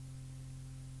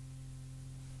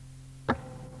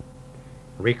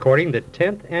recording the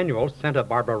 10th annual Santa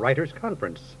Barbara Writers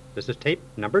Conference. This is tape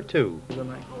number 2.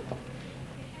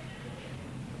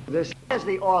 This, as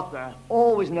the author,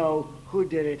 always know who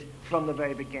did it from the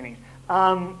very beginning.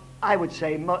 I would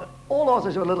say all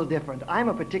authors are a little different. I'm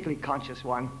a particularly conscious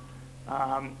one.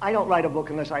 I don't write a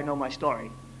book unless I know my story.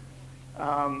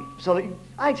 So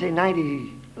I'd say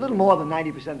a little more than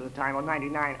 90% of the time, or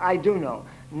 99, I do know.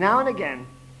 Now and again,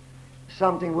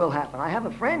 something will happen. I have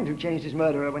a friend who changed his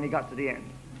murderer when he got to the end.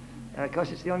 Of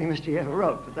course, it's the only mystery he ever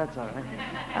wrote, but that's all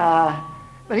right.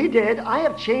 But he did. I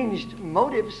have changed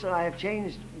motives, and I have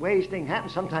changed ways things happen.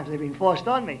 Sometimes they've been forced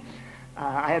on me.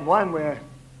 I had one where,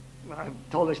 I've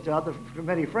told this to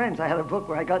many friends, I had a book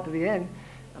where I got to the end,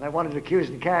 and I wanted to accuse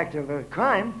the character of a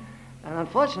crime, and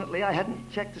unfortunately I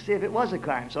hadn't checked to see if it was a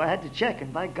crime, so I had to check,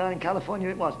 and by God, in California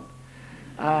it wasn't.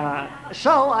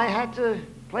 So I had to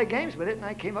play games with it, and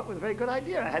I came up with a very good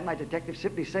idea. I had my detective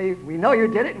simply say, "We know you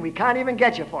did it, and we can't even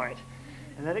get you for it."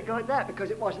 And let it go at that,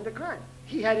 because it wasn't a crime.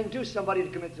 He had induced somebody to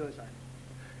commit suicide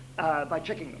by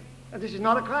tricking them. And this is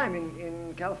not a crime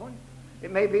in California.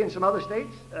 It may be in some other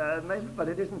states, maybe, but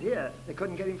it isn't here. They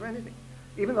couldn't get him for anything,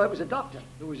 even though it was a doctor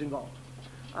who was involved.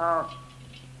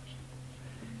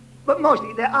 But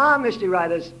mostly, there are mystery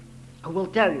writers who will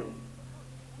tell you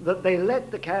that they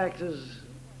let the characters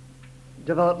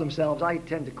develop themselves. I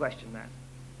tend to question that,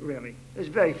 really. There's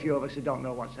very few of us who don't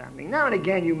know what's happening. Now and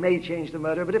again, you may change the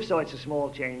murder, but if so, it's a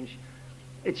small change.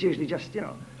 It's usually just,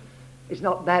 it's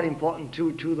not that important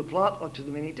to the plot or to the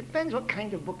meaning. It depends what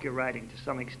kind of book you're writing to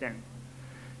some extent.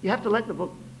 You have to let the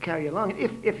book carry along.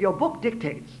 If your book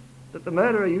dictates that the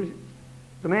murderer,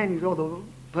 the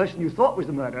person you thought was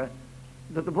the murderer,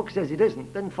 that the book says it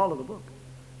isn't, then follow the book,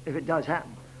 if it does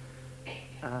happen.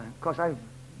 Of course, I've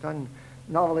done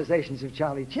novelizations of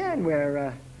Charlie Chan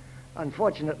where,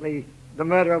 unfortunately, the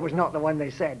murderer was not the one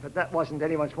they said, but that wasn't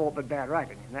anyone's fault but bad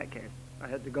writing in that case. I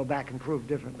had to go back and prove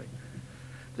differently.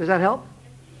 Does that help?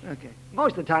 Okay.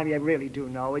 Most of the time you really do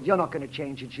know it. You're not going to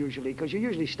change it usually, because you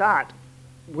usually start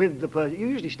with the person. You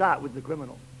usually start with the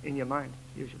criminal in your mind,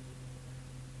 usually.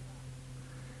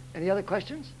 Any other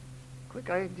questions? Quick,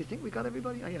 do you think we got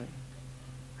everybody? Oh, yeah. Are you going to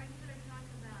talk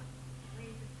about ways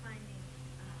of finding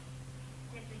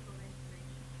technical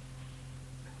information?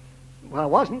 Well, I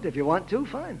wasn't. If you want to,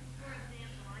 fine. For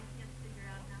example, I can't figure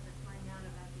out how to find out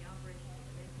about the operation of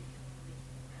the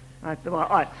Mexican police. All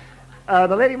right.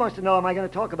 The lady wants to know, am I going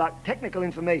to talk about technical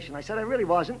information? I said I really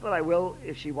wasn't, but I will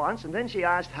if she wants. And then she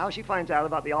asked how she finds out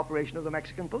about the operation of the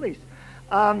Mexican police.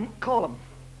 Call them.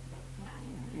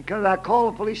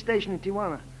 Call the police station in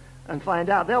Tijuana and find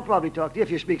out. They'll probably talk to you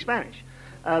if you speak Spanish.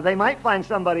 They might find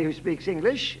somebody who speaks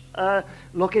English.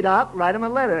 Look it up. Write them a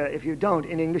letter, if you don't,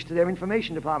 in English to their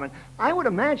information department. I would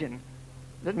imagine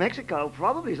that Mexico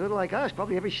probably is a little like us.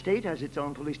 Probably every state has its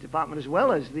own police department as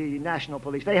well as the national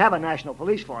police. They have a national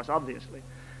police force, obviously.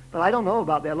 But I don't know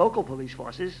about their local police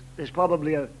forces. There's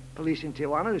probably a police in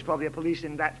Tijuana. There's probably a police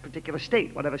in that particular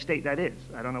state, whatever state that is.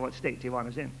 I don't know what state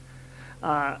Tijuana's in.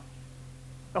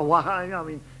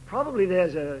 Probably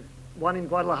there's one in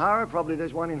Guadalajara. Probably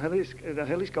there's one in the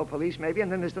Jalisco police, maybe,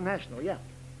 and then there's the national. Yeah.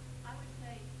 I would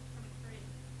say, from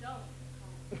experience, don't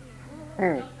try to get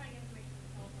information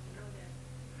from the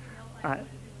telephone.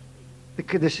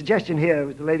 Go there. The suggestion here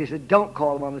was the lady said, don't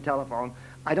call them on the telephone.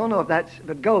 I don't know if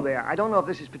but go there. I don't know if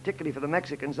this is particularly for the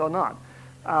Mexicans or not.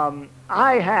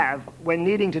 I have, when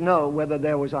needing to know whether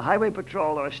there was a highway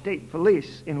patrol or a state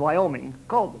police in Wyoming,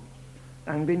 called them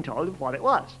and been told what it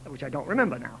was, which I don't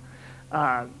remember now.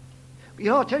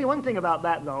 I'll tell you one thing about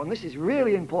that, though, and this is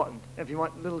really important if you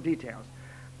want little details.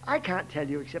 I can't tell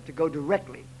you except to go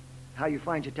directly how you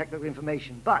find your technical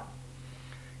information. But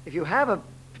if you have a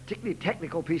particularly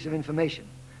technical piece of information,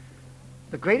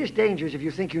 the greatest danger is if you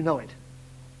think you know it.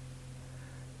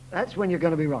 That's when you're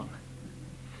going to be wrong.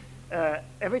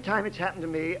 Every time it's happened to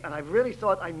me, and I've really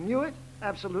thought I knew it,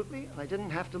 absolutely, and I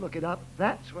didn't have to look it up,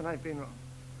 that's when I've been wrong.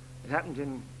 It happened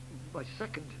in my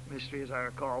second mystery, as I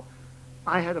recall.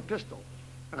 I had a pistol,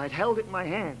 and I'd held it in my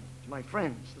hand to my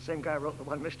friends, the same guy who wrote the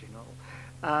one mystery novel.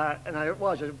 And it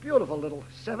was a beautiful little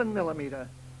 7mm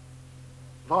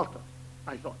Volta,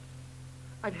 I thought.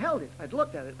 I'd held it, I'd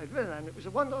looked at it, I'd read it, and it was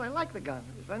a wonder. I liked the gun.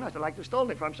 It was very nice. I liked to have stolen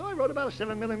it from, so I wrote about a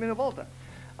 7mm Volta.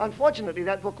 Unfortunately,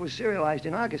 that book was serialized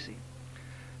in Argosy,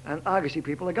 and Argosy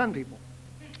people are gun people.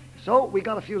 So we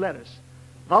got a few letters.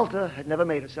 Volta had never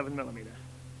made a 7mm.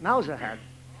 Mauser had.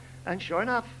 And sure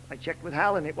enough, I checked with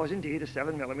Hal, and it was indeed a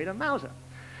 7mm Mauser.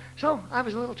 So I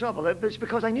was in a little trouble. It's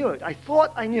because I knew it. I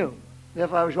thought I knew.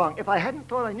 Therefore, I was wrong. If I hadn't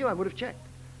thought I knew, I would have checked.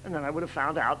 And then I would have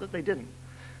found out that they didn't.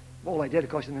 All I did, of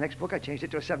course, in the next book, I changed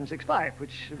it to a 7.65,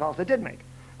 which Volta did make.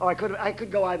 Oh, I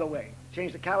could go either way.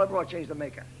 Change the caliber or change the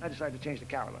maker. I decided to change the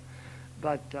caliber.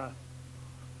 But,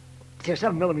 see, a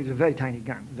 7mm is a very tiny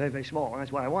gun, very, very small, and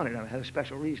that's why I wanted it. I had a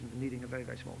special reason for needing a very,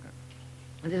 very small gun.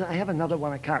 And then I have another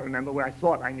one I can't remember where I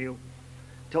thought I knew.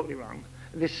 Totally wrong.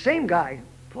 This same guy,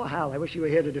 poor Hal, I wish he were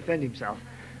here to defend himself,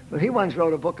 but he once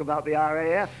wrote a book about the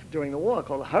RAF during the war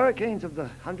called The Hurricanes of the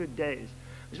 100 Days.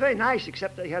 It was very nice,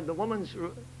 except they had the Women's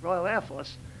Royal Air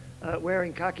Force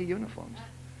wearing khaki uniforms.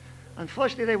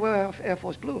 Unfortunately, they were Air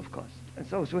Force Blue, of course. And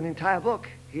so through an entire book,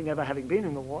 he never having been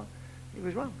in the war, he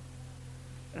was wrong.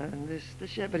 And this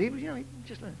yeah, but he was, he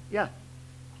just learned. Yeah.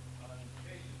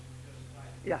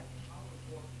 Yeah.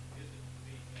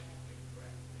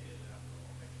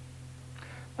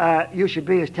 You should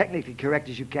be as technically correct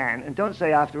as you can, and don't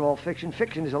say after all fiction.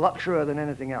 Fiction is a lot truer than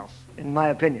anything else, in my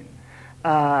opinion.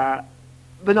 But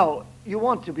no, you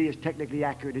want to be as technically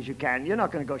accurate as you can. You're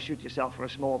not going to go shoot yourself for a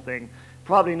small thing.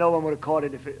 Probably no one would have caught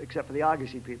it except for the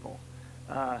Argosy people.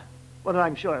 Well,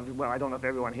 I'm sure, I don't know if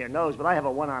everyone here knows, but I have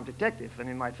a one-armed detective, and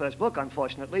in my first book,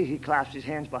 unfortunately, he clasps his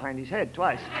hands behind his head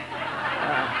twice.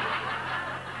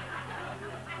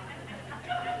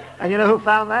 And you know who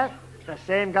found that? The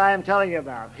same guy I'm telling you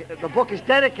about. The book is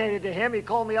dedicated to him. He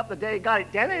called me up the day he got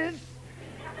it. Dennis?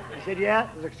 I said, yeah.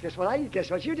 Guess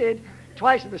what you did?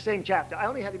 Twice in the same chapter. I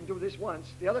only had him do this once.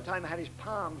 The other time I had his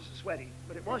palms sweaty,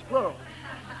 but it was plural.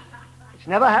 It's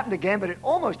never happened again, but it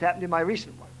almost happened in my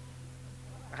recent one.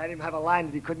 I had him have a line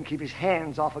that he couldn't keep his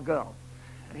hands off a girl.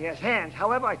 And he has hands.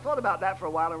 However, I thought about that for a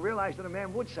while and realized that a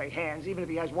man would say hands, even if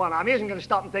he has one arm. He isn't going to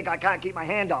stop and think, I can't keep my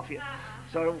hand off you.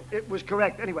 So it was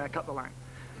correct. Anyway, I cut the line.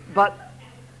 But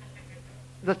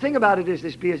the thing about it is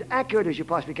this, be as accurate as you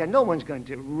possibly can. No one's going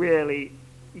to really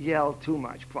yell too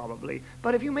much, probably.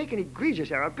 But if you make an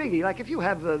egregious error, biggie, like if you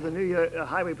have the New Year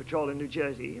Highway Patrol in New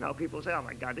Jersey, people say, oh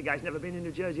my God, the guy's never been in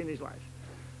New Jersey in his life.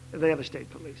 They have a state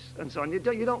police and so on. You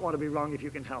don't want to be wrong if you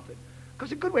can help it.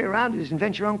 Because a good way around it is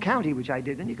invent your own county, which I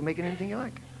did, and you can make it anything you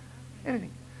like.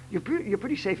 Anything. You're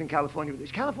pretty safe in California with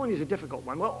this. California is a difficult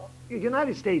one. Well, the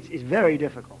United States is very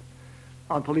difficult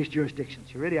on police jurisdictions.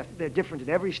 They're different in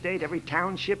every state, every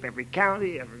township, every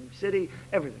county, every city,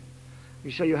 everything.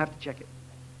 So you have to check it.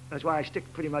 That's why I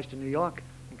stick pretty much to New York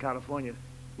and California,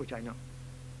 which I know.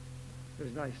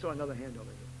 I saw another hand over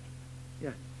here.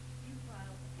 Yeah.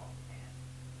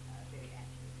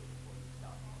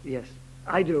 Yes,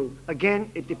 I do.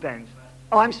 Again, it depends.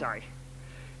 Oh, I'm sorry.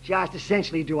 She asked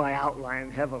essentially, do I outline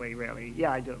heavily, really?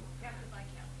 Yeah, I do.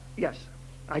 Yes,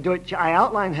 I do it. I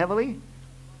outline heavily.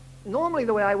 Normally,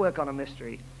 the way I work on a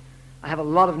mystery, I have a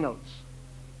lot of notes.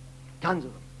 Tons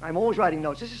of them. I'm always writing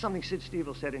notes. This is something Sid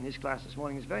Stiebel said in his class this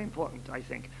morning. It's very important, I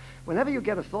think. Whenever you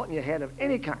get a thought in your head of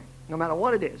any kind, no matter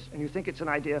what it is, and you think it's an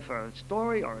idea for a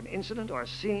story or an incident or a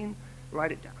scene,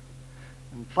 write it down.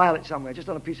 And file it somewhere, just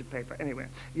on a piece of paper, anywhere.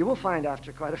 You will find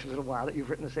after quite a little while that you've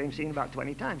written the same scene about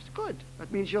 20 times. Good.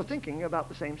 That means you're thinking about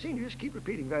the same scene. You just keep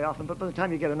repeating very often, but by the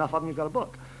time you get enough of them, you've got a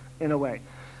book, in a way.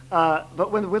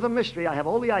 But with a mystery, I have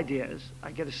all the ideas.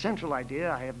 I get a central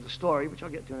idea. I have the story, which I'll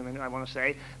get to in a minute, I want to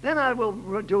say. Then I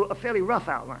will do a fairly rough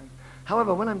outline.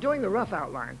 However, when I'm doing the rough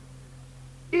outline,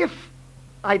 if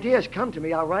ideas come to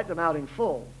me, I'll write them out in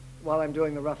full while I'm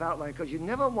doing the rough outline, because you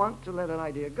never want to let an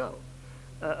idea go.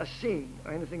 A scene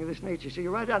or anything of this nature. So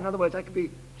you write out, in other words, I could be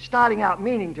starting out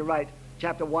meaning to write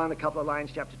chapter 1 a couple of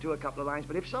lines, chapter 2 a couple of lines,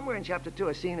 but if somewhere in chapter 2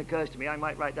 a scene occurs to me, I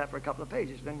might write that for a couple of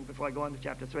pages then before I go on to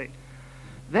chapter 3.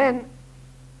 Then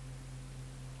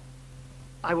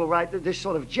I will write this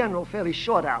sort of general, fairly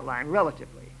short outline,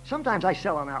 relatively. Sometimes I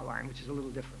sell an outline, which is a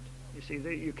little different. You see,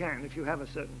 you can, if you have a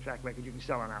certain track record, you can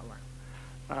sell an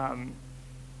outline.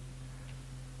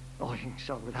 You can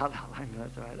sell it without outline,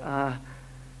 that's all right.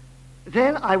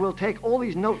 Then I will take all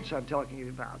these notes I'm talking to you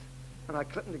about, and I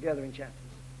clip them together in chapters.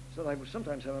 So I will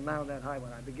sometimes have a mound that high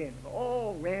when I begin.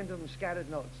 All random, scattered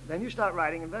notes. Then you start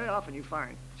writing, and very often you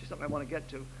find, which is something I want to get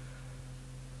to,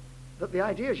 that the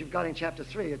ideas you've got in chapter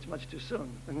 3, it's much too soon.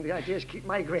 And the ideas keep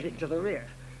migrating to the rear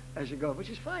as you go,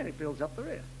 which is fine. It builds up the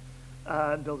rear.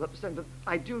 Builds up the stem. But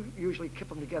I do usually kip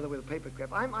them together with a paper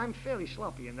clip. I'm fairly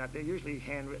sloppy in that. They're usually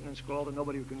handwritten and scrawled and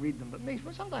nobody can read them but me.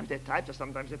 But sometimes they're typed or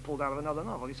sometimes they're pulled out of another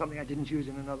novel. It's something I didn't use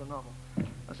in another novel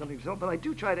or something. So, but I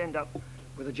do try to end up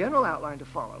with a general outline to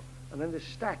follow and then this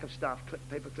stack of stuff,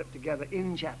 paper clipped together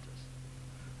in chapters.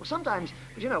 Well, sometimes,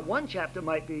 but one chapter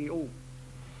might be,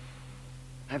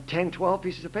 have 10, 12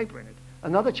 pieces of paper in it.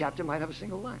 Another chapter might have a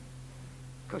single line.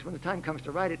 Of course, when the time comes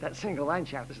to write it, that single line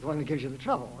chapter is the one that gives you the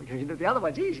trouble. The other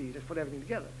one's easy. You just put everything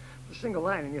together. The single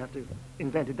line, and you have to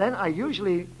invent it. Then I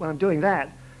usually, when I'm doing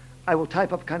that, I will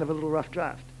type up kind of a little rough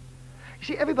draft. You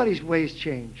see, everybody's ways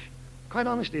change. Quite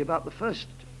honestly, about the first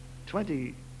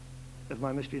 20 of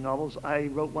my mystery novels, I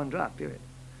wrote one draft, period.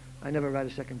 I never write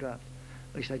a second draft.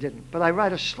 At least I didn't. But I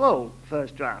write a slow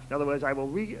first draft. In other words, I will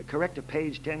correct a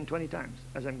page 10, 20 times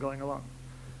as I'm going along.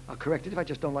 I'll correct it if I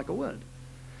just don't like a word.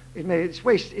 It's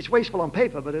wasteful on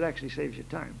paper, but it actually saves you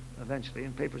time eventually,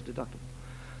 and paper's deductible.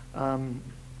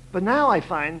 But now I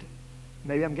find,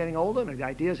 maybe I'm getting older, maybe the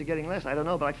ideas are getting less, I don't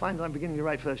know, but I find that I'm beginning to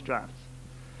write first drafts.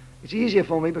 It's easier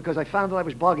for me because I found that I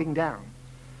was bogging down,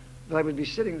 that I would be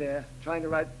sitting there trying to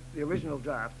write the original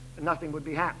draft, and nothing would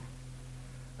be happening.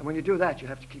 And when you do that, you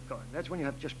have to keep going. That's when you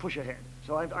have to just push ahead.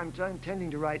 So I'm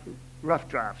tending to write rough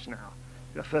drafts now,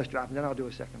 the first draft, and then I'll do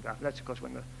a second draft. That's, of course,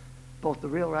 when both the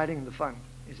real writing and the fun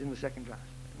is in the second draft,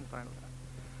 in the final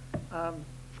draft.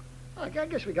 I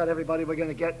guess we got everybody we're going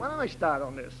to get. Why don't I start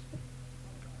on this?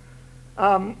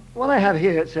 What I have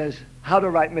here, it says, how to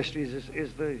write mysteries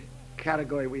is the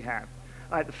category we have.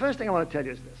 All right, the first thing I want to tell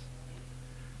you is this.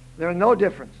 There are no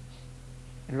differences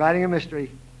in writing a mystery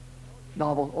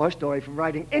novel or story from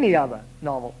writing any other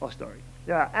novel or story.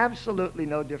 There are absolutely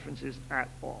no differences at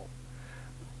all.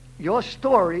 Your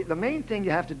story, the main thing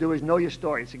you have to do is know your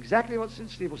story. It's exactly what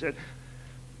Steve said.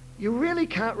 You really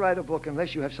can't write a book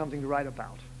unless you have something to write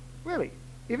about. Really.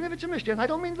 Even if it's a mystery. And I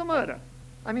don't mean the murder.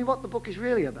 I mean what the book is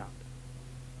really about.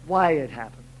 Why it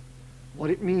happened. What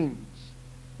it means.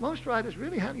 Most writers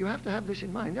really you have to have this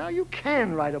in mind. Now, you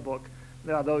can write a book.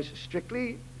 There are those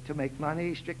strictly to make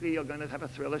money, strictly you're going to have a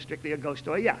thriller, strictly a ghost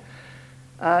story.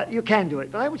 Yeah, you can do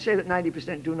it. But I would say that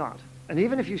 90% do not. And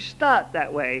even if you start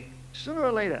that way, sooner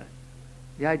or later,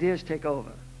 the ideas take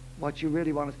over. What you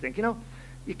really want to think. You know,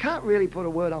 you can't really put a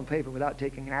word on paper without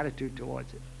taking an attitude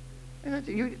towards it. And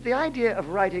the idea of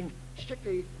writing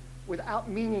strictly without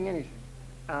meaning anything,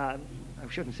 I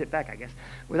shouldn't sit back, I guess,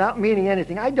 without meaning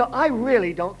anything, I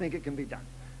really don't think it can be done.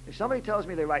 If somebody tells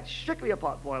me they write strictly a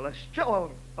potboiler,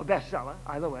 or a bestseller,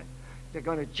 either way, they're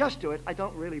going to just do it, I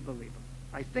don't really believe them.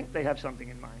 I think they have something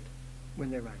in mind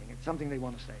when they're writing it, something they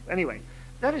want to say. Anyway,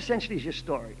 that essentially is your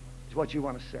story, is what you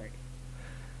want to say.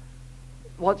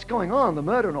 What's going on, the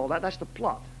murder and all that, that's the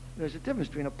plot. There's a difference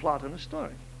between a plot and a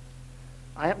story.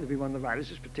 I happen to be one of the writers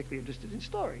who's particularly interested in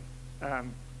story,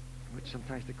 which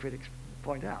sometimes the critics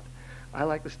point out. I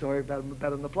like the story better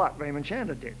than the plot. Raymond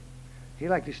Chandler did. He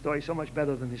liked his story so much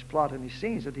better than his plot and his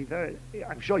scenes that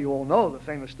I'm sure you all know the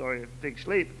famous story of Big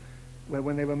Sleep, where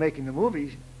when they were making the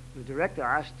movies, the director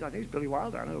asked, I think it was Billy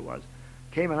Wilder, I know it was,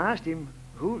 came and asked him,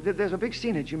 there's a big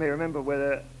scene that you may remember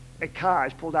where a car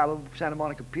is pulled out of Santa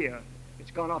Monica Pier. It's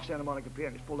gone off Santa Monica Pier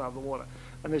and it's pulled out of the water.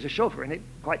 And there's a chauffeur in it,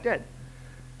 quite dead.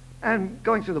 And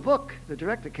going through the book, the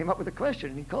director came up with a question,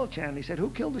 and he called Chandler. He said, who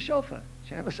killed the chauffeur?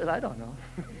 Chandler said, I don't know.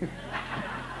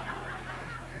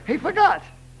 He forgot.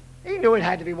 He knew it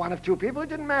had to be one of two people. It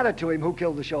didn't matter to him who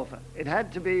killed the chauffeur. It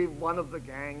had to be one of the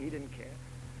gang. He didn't care.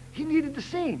 He needed the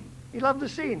scene. He loved the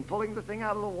scene, pulling the thing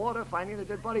out of the water, finding the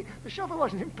dead body. The chauffeur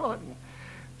wasn't important.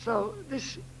 So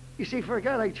this, you see, for a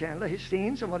guy like Chandler, his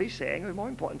scenes and what he's saying are more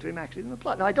important to him actually than the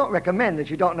plot. Now, I don't recommend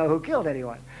that you don't know who killed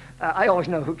anyone. I always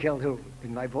know who killed who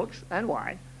in my books and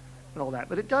why and all that.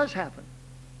 But it does happen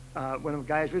when a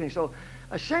guy is reading. So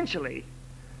essentially,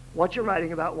 what you're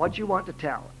writing about, what you want to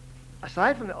tell,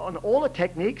 aside from on all the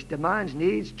techniques, demands,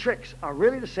 needs, tricks are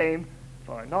really the same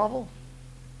for a novel,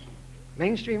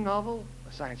 mainstream novel,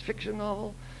 a science fiction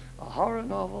novel, a horror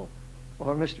novel,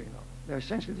 or a mystery novel. They're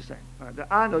essentially the same.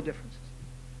 There are no differences.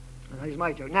 And here's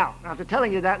my joke. Now, after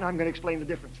telling you that, now I'm going to explain the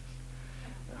differences.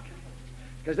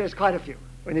 Because there's quite a few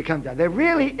when you come down. There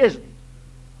really isn't.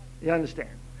 You understand?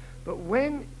 But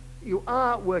when you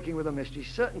are working with a mystery,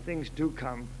 certain things do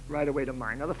come right away to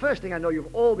mind. Now, the first thing I know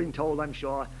you've all been told, I'm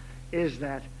sure, is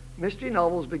that mystery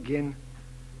novels begin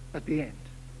at the end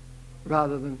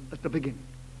rather than at the beginning.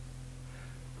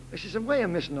 This is in a way a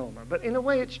misnomer, but in a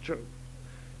way it's true.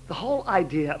 The whole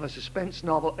idea of a suspense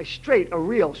novel, a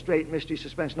real straight mystery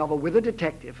suspense novel with a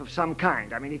detective of some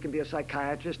kind. I mean, he can be a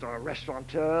psychiatrist or a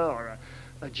restaurateur or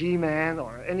a G-man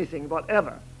or anything,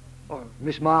 whatever, or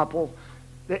Miss Marple.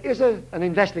 There is an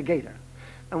investigator.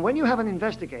 And when you have an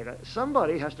investigator,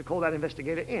 somebody has to call that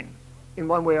investigator in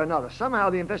one way or another. Somehow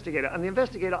the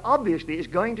investigator obviously is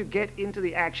going to get into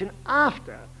the action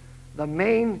after the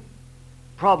main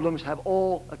problems have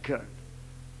all occurred.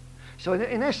 So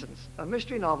in essence, a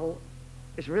mystery novel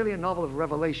is really a novel of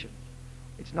revelation.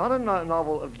 It's not a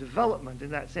novel of development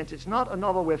in that sense. It's not a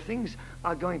novel where things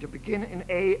are going to begin in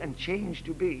A and change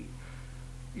to B.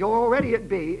 You're already at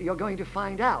B. You're going to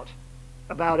find out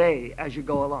about A as you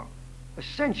go along.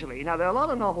 Essentially, now there are a lot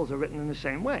of novels that are written in the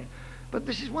same way, but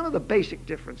this is one of the basic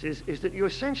differences, is that you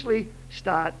essentially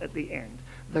start at the end.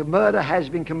 The murder has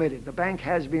been committed. The bank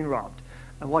has been robbed.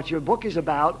 And what your book is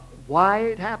about, why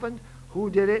it happened, who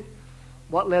did it,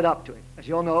 what led up to it. As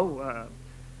you all know,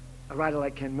 a writer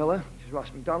like Ken Miller, which is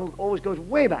Ross MacDonald, always goes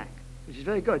way back, which is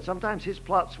very good. Sometimes his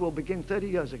plots will begin 30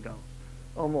 years ago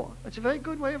or more. It's a very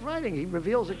good way of writing. He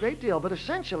reveals a great deal, but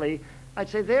essentially, I'd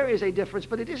say there is a difference,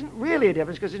 but it isn't really a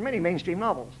difference because there's many mainstream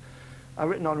novels are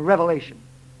written on revelation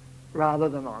rather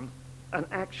than on an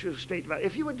actual straight.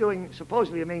 If you were doing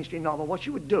supposedly a mainstream novel, what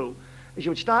you would do is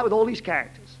you would start with all these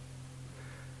characters,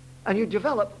 and you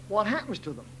develop what happens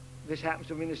to them. This happens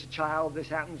to him as a child, this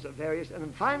happens at various, and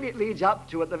then finally it leads up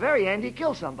to, at the very end, he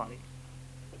kills somebody.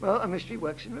 Well, a mystery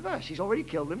works in reverse. He's already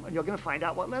killed him, and you're going to find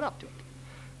out what led up to it.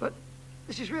 But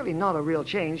this is really not a real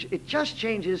change. It just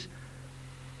changes,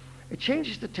 it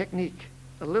changes the technique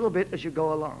a little bit as you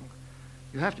go along.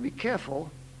 You have to be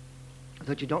careful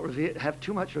that you don't have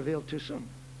too much revealed too soon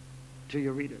to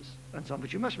your readers and so on,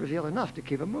 but you must reveal enough to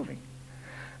keep them moving.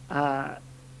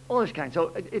 All this kind.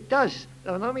 So it does.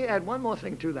 Let me add one more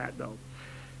thing to that, though.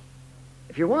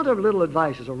 If you want a little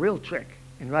advice as a real trick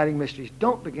in writing mysteries,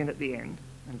 don't begin at the end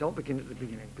and don't begin at the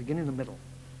beginning. Begin in the middle.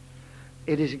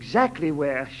 It is exactly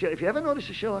where, if you ever notice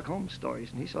the Sherlock Holmes stories,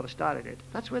 and he sort of started it,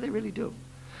 that's where they really do.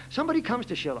 Somebody comes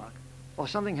to Sherlock, or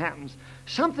something happens.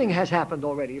 Something has happened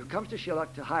already who comes to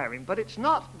Sherlock to hire him, but it's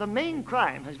not, the main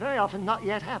crime has very often not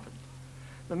yet happened.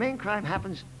 The main crime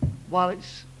happens while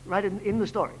it's right in the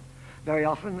story. Very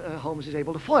often, Holmes is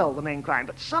able to foil the main crime,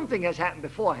 but something has happened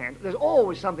beforehand. There's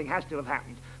always something has to have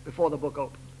happened before the book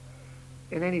opens.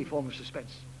 In any form of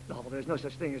suspense novel, there's no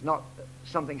such thing as not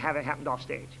something having happened off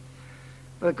stage.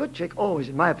 But a good trick always,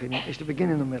 in my opinion, is to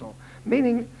begin in the middle.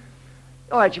 Meaning,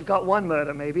 all right, you've got one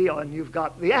murder maybe, and you've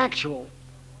got the actual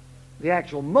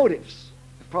motives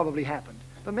have probably happened,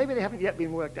 but maybe they haven't yet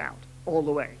been worked out all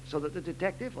the way, so that the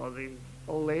detective or the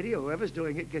old lady or whoever's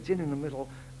doing it gets in the middle,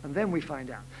 and then we find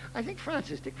out. I think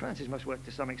Dick Francis must work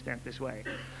to some extent this way,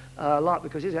 a lot,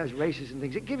 because it has races and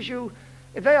things.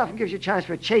 It very often gives you a chance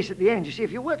for a chase at the end. You see,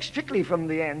 if you work strictly from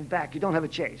the end back, you don't have a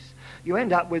chase. You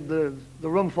end up with the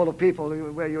room full of people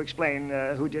where you explain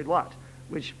who did what,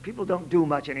 which people don't do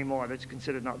much anymore. That's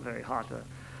considered not very hot.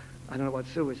 I don't know what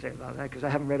Sue would say about that, because I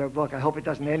haven't read her book. I hope it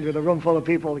doesn't end with a room full of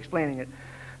people explaining it.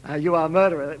 You are a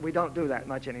murderer. We don't do that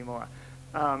much anymore.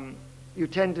 You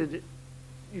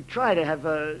try to have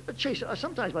a chase.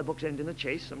 Sometimes my books end in a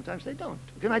chase, sometimes they don't.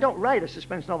 And I don't write a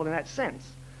suspense novel in that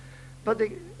sense. But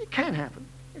it can happen.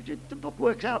 If the book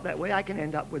works out that way, I can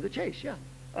end up with a chase,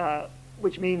 yeah.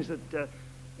 Which means that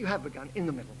you have begun in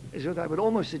the middle, is what I would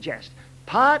almost suggest.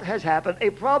 Part has happened,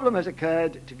 a problem has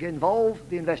occurred to involve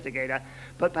the investigator,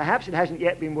 but perhaps it hasn't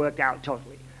yet been worked out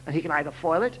totally. And he can either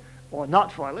foil it or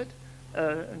not foil it,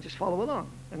 and just follow along.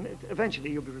 And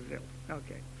eventually you'll be revealed.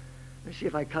 Okay. Let's see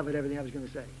if I covered everything I was going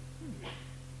to say.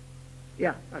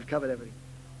 Yeah, I've covered everything.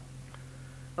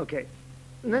 Okay.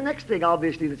 And the next thing,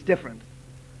 obviously, that's different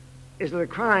is that a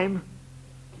crime,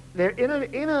 in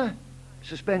a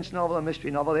suspense novel, a mystery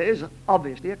novel, there is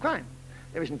obviously a crime.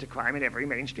 There isn't a crime in every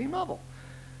mainstream novel.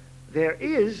 There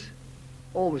is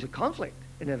always a conflict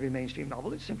in every mainstream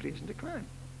novel. It simply isn't a crime.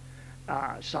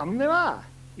 Some there are.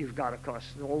 You've got, of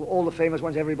course, all the famous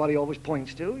ones everybody always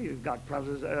points to. You've got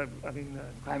Brothers,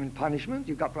 Crime and Punishment.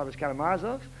 You've got Brothers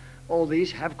Karamazov. All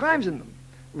these have crimes in them.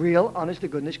 Real,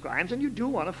 honest-to-goodness crimes, and you do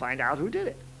want to find out who did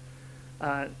it.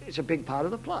 It's a big part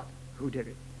of the plot, who did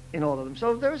it, in all of them.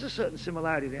 So there is a certain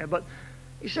similarity there, but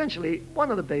essentially, one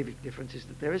of the basic differences is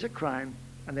that there is a crime,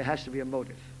 and there has to be a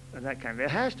motive, and that kind of. There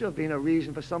has to have been a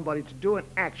reason for somebody to do an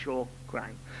actual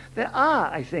crime. There are,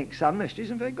 I think, some mysteries,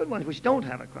 and very good ones, which don't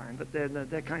have a crime, but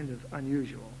they're kind of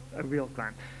unusual, a real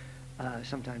crime.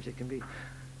 Sometimes it can be.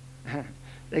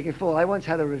 They can fall. I once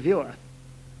had a reviewer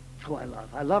who I love.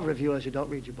 I love reviewers who don't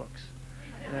read your books.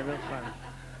 They're real fun.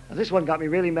 Now, this one got me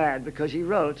really mad because he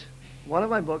wrote one of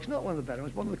my books, not one of the better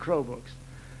ones, one of the Crow books.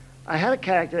 I had a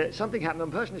character, something happened, a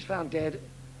person is found dead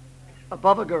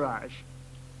above a garage,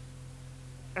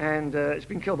 and it's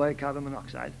been killed by carbon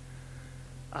monoxide.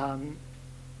 And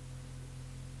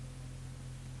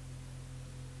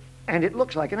it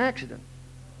looks like an accident.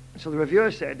 So the reviewer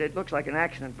said, it looks like an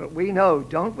accident, but we know,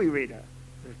 don't we, reader?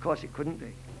 Of course it couldn't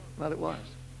be. Well, it was.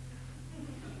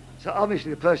 So obviously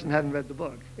the person hadn't read the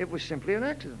book. It was simply an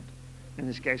accident in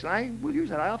this case. And I will use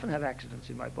that. I often have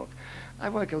accidents in my book. I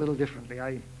work a little differently.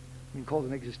 I've been called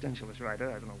an existentialist writer.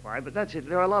 I don't know why, but that's it.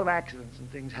 There are a lot of accidents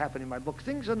and things happen in my book.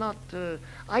 Things are not,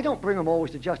 I don't bring them always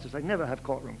to justice. I never have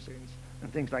courtroom scenes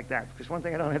and things like that, because one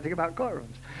thing I don't have to think about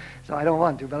courtrooms. So I don't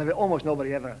want to, but almost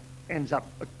nobody ever ends up,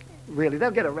 really. They'll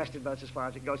get arrested, but that's as far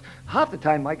as it goes. Half the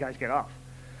time my guys get off.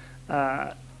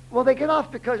 Well, they get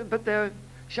off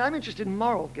I'm interested in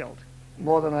moral guilt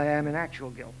more than I am in actual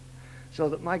guilt. So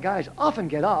that my guys often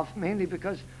get off mainly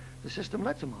because the system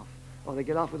lets them off. or they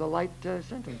get off with a light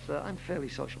sentence. I'm fairly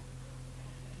social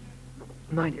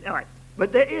minded. All right.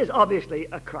 But there is obviously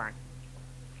a crime.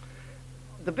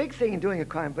 The big thing in doing a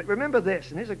crime, but remember this,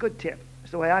 and here's a good tip.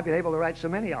 It's the way I've been able to write so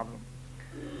many of them.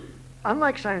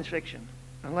 Unlike science fiction,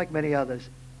 unlike many others,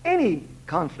 any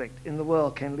conflict in the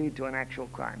world can lead to an actual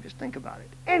crime. Just think about it.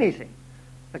 Anything.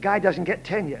 A guy doesn't get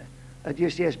tenure at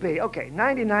UCSB. Okay,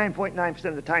 99.9%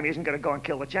 of the time he isn't going to go and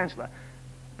kill the chancellor.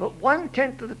 But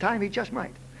 1/10 of the time he just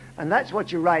might. And that's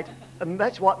what you write, and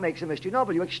that's what makes a mystery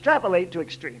novel. You extrapolate to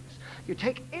extremes. You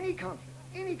take any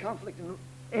conflict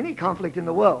in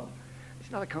the world.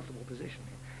 It's not a comfortable position.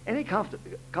 Any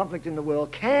conflict in the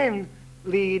world can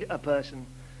lead a person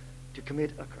to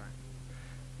commit a crime.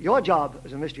 Your job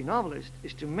as a mystery novelist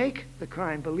is to make the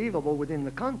crime believable within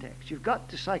the context. You've got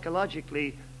to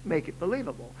psychologically make it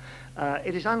believable.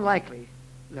 It is unlikely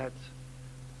that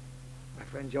my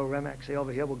friend Joe Remack, say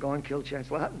over here, will go and kill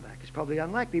Chancellor Huttenbach. It's probably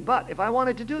unlikely. But if I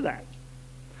wanted to do that,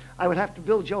 I would have to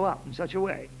build Joe up in such a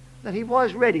way that he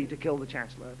was ready to kill the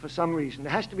Chancellor for some reason.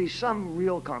 There has to be some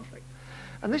real conflict.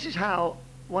 And this is how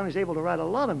one is able to write a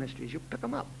lot of mysteries. You pick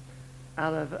them up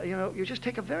out of, you just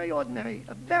take a very ordinary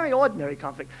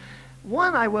conflict.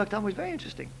 One I worked on was very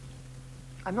interesting.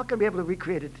 I'm not going to be able to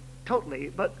recreate it totally,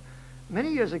 but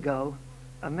many years ago,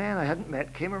 a man I hadn't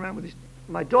met came around with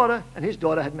my daughter and his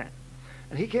daughter had met.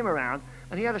 And he came around,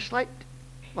 and he had a slight,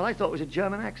 well, I thought it was a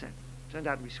German accent. Turned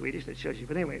out to be Swedish, that shows you.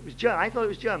 But anyway, it was German. I thought it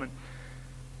was German.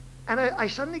 And I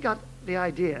suddenly got the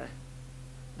idea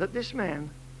that this man,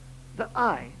 that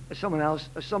I, as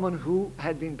someone who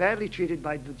had been badly treated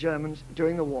by the Germans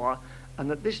during the war, and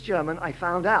that this German, I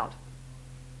found out,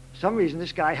 for some reason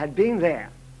this guy had been there,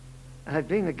 and had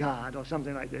been a guard or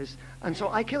something like this, and so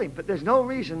I kill him. But there's no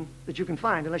reason that you can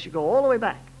find unless you go all the way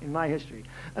back in my history.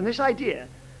 And this idea,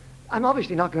 I'm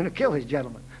obviously not going to kill his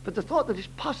gentleman, but the thought that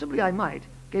possibly I might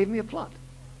gave me a plot.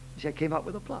 You see, I came up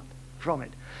with a plot from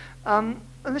it.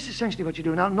 And this is essentially what you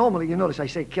do. Now, normally, you notice I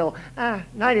say kill.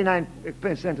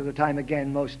 99% of the time,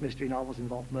 again, most mystery novels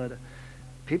involve murder.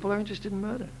 People are interested in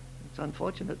murder. It's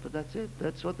unfortunate, but that's it.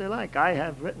 That's what they like. I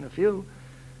have written a few.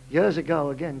 Years ago,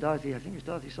 again, I think it was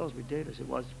Dorothy Salisbury Davis,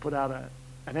 put out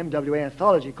an MWA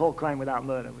anthology called Crime Without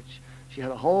Murder, which she had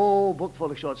a whole book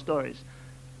full of short stories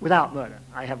without murder.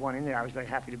 I have one in there. I was very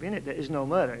happy to be in it. There is no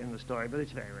murder in the story, but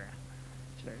it's very rare.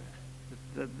 It's very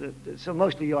rare. So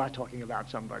mostly you are talking about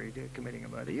somebody committing a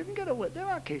murder. You can get away. There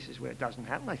are cases where it doesn't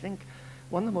happen. I think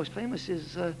one of the most famous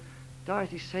is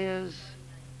Dorothy Sayers'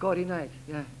 Gaudy Night.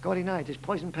 Yeah, Gaudy Night is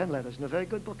Poison Pen Letters, and a very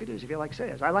good book it is if you like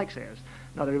Sayers. I like Sayers.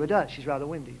 Not everybody does. She's rather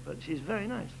windy, but she's very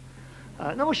nice.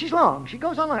 No, she's long. She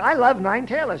goes on long. I love Nine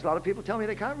Tailors. A lot of people tell me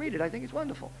they can't read it. I think it's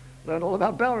wonderful. Learn all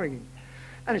about bell ringing.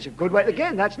 And it's a good way.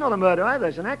 Again, that's not a murder either.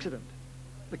 It's an accident.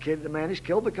 The man is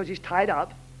killed because he's tied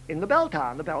up in the bell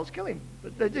tower, and the bells kill him.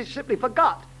 But they just simply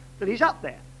forgot that he's up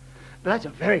there. But that's a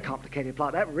very complicated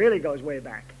plot. That really goes way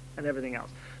back and everything else.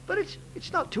 But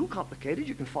it's not too complicated.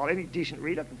 You can follow it. Any decent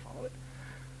reader can follow it.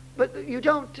 But you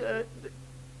don't...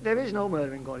 there is no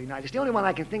murder in Gaudy Night. It's the only one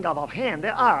I can think of offhand.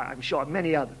 There are, I'm sure,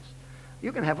 many others.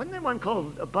 You can have... Wasn't there one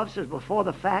called Above Says Before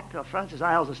the Fact, or Francis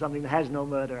Isles or something that has no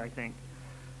murder, I think?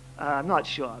 I'm not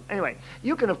sure. Anyway,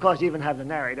 you can, of course, even have the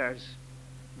narrator as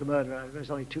the murderer. There's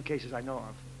only two cases I know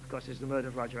of. Of course, there's the murder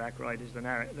of Roger Ackroyd.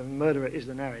 The murderer is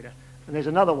the narrator. And there's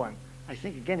another one. I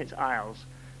think, again, it's Isles.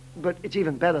 But it's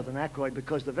even better than Ackroyd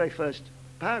because the very first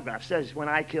paragraph says, when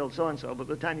I killed so-and-so, but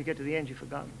by the time you get to the end, you've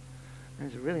forgotten. And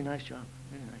it's a really nice job.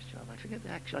 Really nice job. I forget the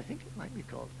actual. I think it might be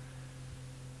called...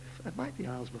 It might be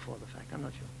Isles Before the Fact. I'm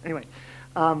not sure. Anyway,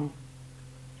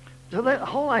 so the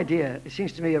whole idea, it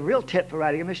seems to me, a real tip for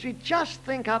writing a mystery. Just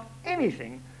think up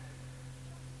anything,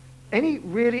 any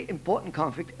really important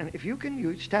conflict, and if you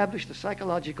establish the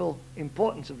psychological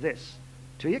importance of this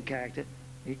to your character,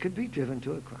 he could be driven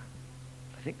to a crime.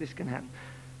 I think this can happen.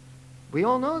 We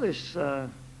all know this.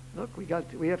 Look,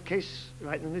 we have case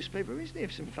right in the newspaper recently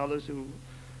of some fellows who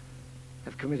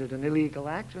have committed an illegal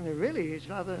act, and it's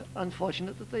rather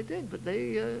unfortunate that they did, but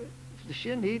the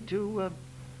sheer need to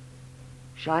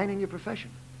shine in your profession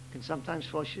can sometimes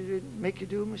force you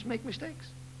to make mistakes.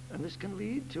 And this can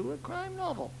lead to a crime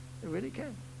novel. It really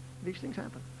can. These things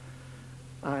happen.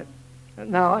 All right.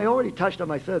 Now, I already touched on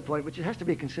my third point, which it has to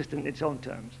be consistent in its own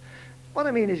terms. What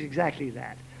I mean is exactly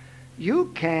that.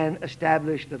 You can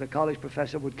establish that a college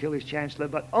professor would kill his chancellor,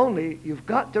 but only you've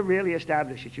got to really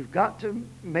establish it. You've got to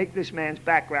make this man's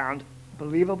background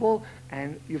believable,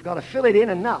 and you've got to fill it in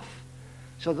enough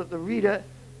so that the reader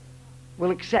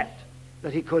will accept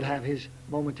that he could have his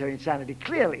momentary insanity.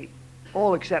 Clearly,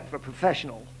 all except for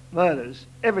professional murders,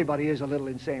 everybody is a little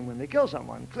insane when they kill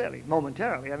someone, clearly,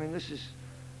 momentarily. I mean, this is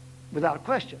without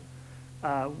question.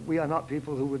 we are not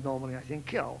people who would normally, I think,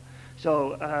 kill.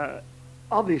 So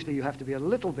obviously you have to be a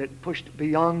little bit pushed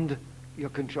beyond your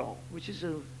control, which is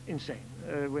insane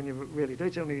when you really do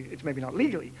it. It's maybe not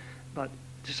legally, but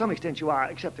to some extent you are,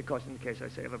 except of course in the case, I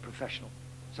say, of a professional,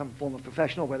 some form of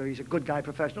professional, whether he's a good guy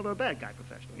professional or a bad guy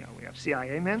professional. You know, we have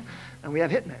CIA men and we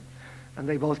have hitmen, and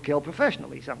they both kill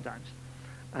professionally sometimes,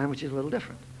 which is a little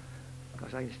different.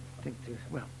 Because I think,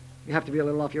 you have to be a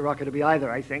little off your rocker to be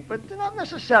either, I think, but not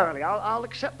necessarily. I'll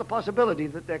accept the possibility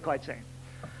that they're quite sane.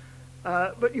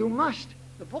 But you must,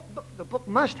 the book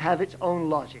must have its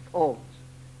own logic, always.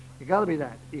 You got to be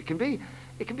that. It can be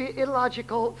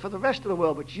illogical for the rest of the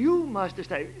world, but you must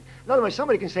stay. In other words,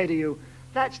 somebody can say to you,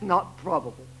 that's not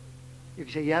probable. You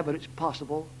can say, yeah, but it's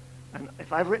possible, and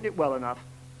if I've written it well enough,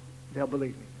 they'll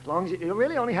believe me. As long as it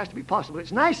really only has to be possible.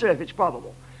 It's nicer if it's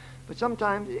probable. But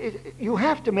sometimes you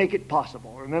have to make it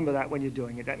possible. Remember that when you're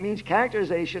doing it. That means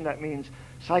characterization. That means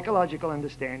psychological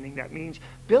understanding. That means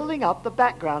building up the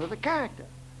background of the character.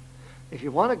 If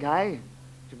you want a guy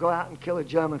to go out and kill a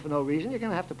German for no reason, you're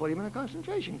going to have to put him in a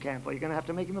concentration camp, or you're going to have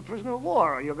to make him a prisoner of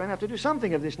war, or you're going to have to do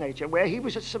something of this nature where he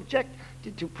was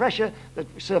subjected to pressure that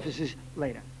surfaces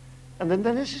later. And then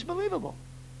this is believable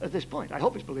at this point. I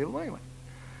hope it's believable anyway.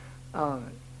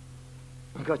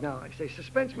 Because now I say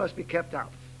suspense must be kept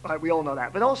out. All right, we all know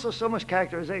that. But also so much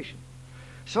characterization,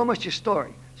 so much your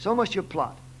story, so much your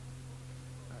plot.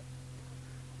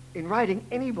 In writing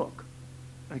any book,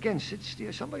 again, Sid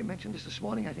Steele, somebody mentioned this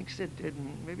morning, I think Sid did,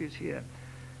 and maybe it's here.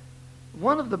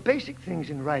 One of the basic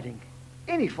things in writing,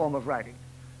 any form of writing,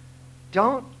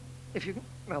 don't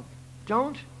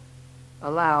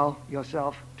allow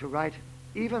yourself to write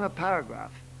even a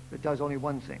paragraph that does only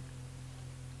one thing.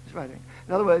 It's writing.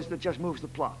 In other words, that just moves the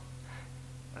plot.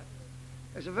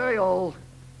 There's a very old,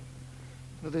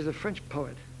 there's a French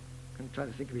poet, I'm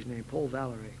trying to think of his name, Paul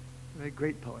Valéry, a very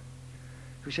great poet,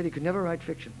 who said he could never write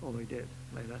fiction, although he did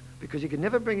later, because he could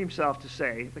never bring himself to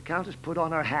say, the Countess put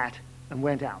on her hat and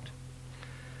went out.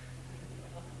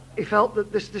 He felt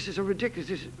that this is a ridiculous,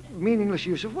 this meaningless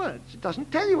use of words. It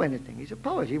doesn't tell you anything. He's a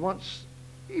poet. He won't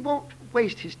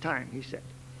waste his time, he said.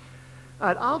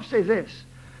 And I'll say this.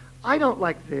 I don't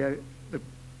like the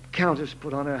Countess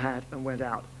put on her hat and went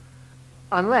out,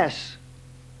 unless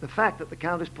the fact that the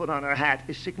Countess put on her hat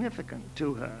is significant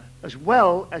to her, as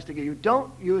well as to you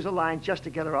don't use a line just to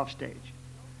get her off stage.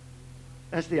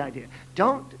 That's the idea.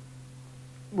 Don't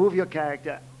move your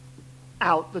character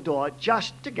out the door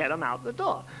just to get them out the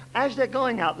door. As they're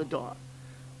going out the door,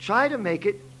 try to make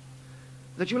it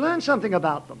that you learn something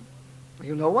about them.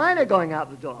 You know why they're going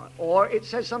out the door, or it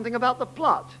says something about the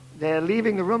plot. They're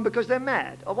leaving the room because they're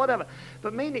mad, or whatever.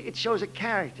 But mainly it shows a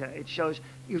character. It shows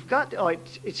you've got, or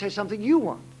it says something you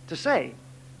want to say.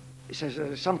 It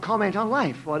says some comment on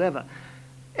life, whatever.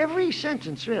 Every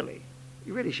sentence, really.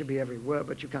 You really should be every word,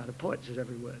 but you can't. A poet says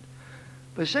every word.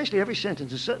 But essentially every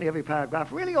sentence, and certainly every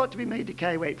paragraph, really ought to be made to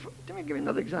carry weight. Let me give you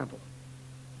another example.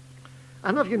 I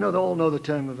don't know if you all know the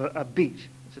term of a beat.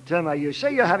 It's a term I use.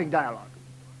 Say you're having dialogue.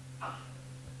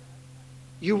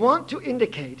 You want to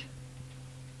indicate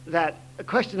that a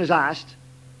question is asked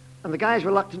and the guy is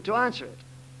reluctant to answer it.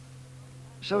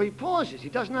 So he pauses. He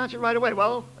doesn't answer right away.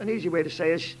 Well, an easy way to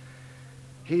say is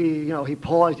he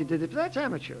paused, he did it, but that's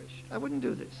amateurish. I wouldn't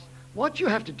do this. What you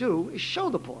have to do is show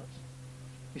the pause.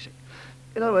 You see.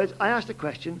 In other words, I asked a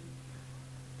question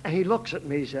and he looks at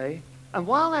me, say, and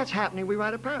while that's happening, we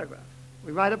write a paragraph.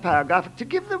 We write a paragraph to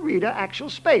give the reader actual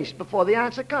space before the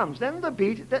answer comes. Then the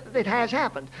beat, that it has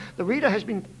happened. The reader has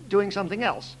been doing something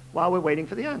else while we're waiting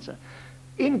for the answer.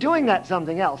 In doing that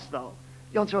something else, though,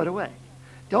 don't throw it away.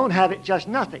 Don't have it just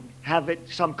nothing. Have it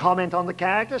some comment on the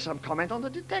character, some comment on the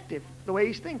detective, the way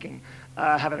he's thinking.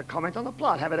 Have it a comment on the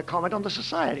plot. Have it a comment on the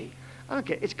society. I don't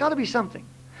care. It's got to be something.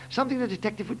 Something the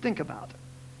detective would think about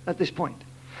at this point.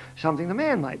 Something the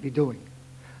man might be doing.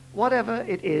 Whatever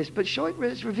it is, but show it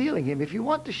as revealing him. If you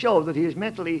want to show that he is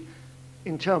mentally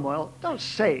in turmoil, don't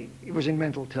say he was in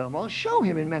mental turmoil. Show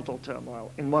him in mental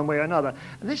turmoil in one way or another.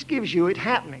 And this gives you it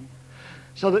happening.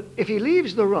 So that if he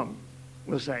leaves the room,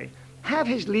 we'll say, have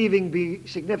his leaving be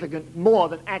significant more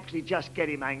than actually just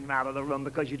getting him out of the room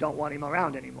because you don't want him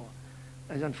around anymore.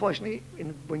 As unfortunately,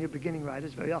 when you're beginning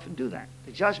writers, very often do that.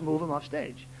 They just move him off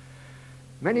stage.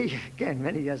 Many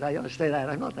years, I ought to say that,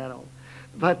 I'm not that old.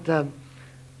 But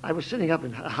I was sitting up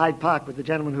in Hyde Park with the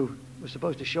gentleman who was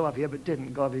supposed to show up here but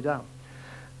didn't, God be down.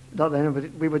 But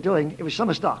we were doing, it was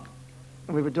summer stock,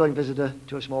 and we were doing Visitor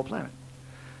to a Small Planet.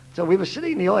 So we were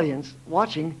sitting in the audience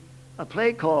watching a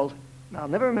play called, I'll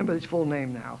never remember its full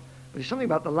name now, but it's something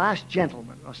about The Last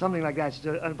Gentleman, or something like that. It's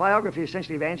a biography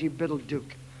essentially of Angie Biddle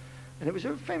Duke. And it was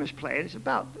a famous play, and it's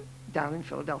about down in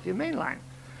Philadelphia Main Line.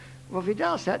 Well,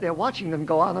 Vidal sat there watching them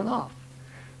go on and off.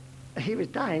 He was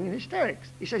dying in hysterics.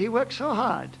 He said he worked so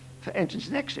hard for entrance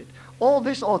and exit. All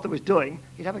this author was doing,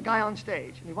 he'd have a guy on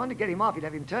stage, and he wanted to get him off. He'd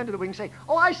have him turn to the wing and say,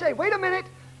 "Oh, I say, wait a minute,"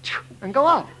 and go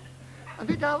off. And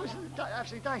Vidal was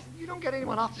absolutely dying. He said, "You don't get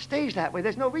anyone off the stage that way.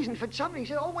 There's no reason for something." He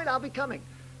said, "Oh, wait, I'll be coming."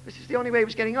 This is the only way he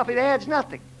was getting off. It adds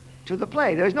nothing to the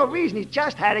play. There was no reason. He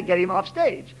just had to get him off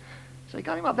stage. So he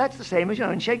got him off. That's the same as,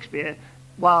 in Shakespeare,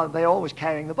 while they always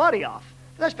carrying the body off.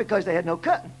 That's because they had no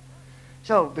curtain.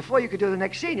 So before you could do the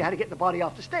next scene, you had to get the body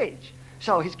off the stage.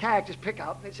 So his characters pick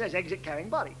up, and it says exit carrying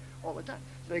body all the time.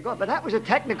 So they go on. But that was a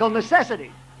technical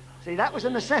necessity. See, that was a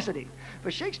necessity.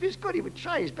 But Shakespeare's good. He would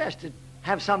try his best to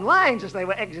have some lines as they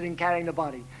were exiting carrying the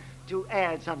body to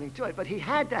add something to it. But he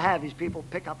had to have his people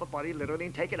pick up a body literally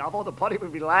and take it off, or the body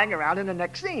would be lying around in the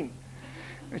next scene,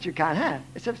 which you can't have.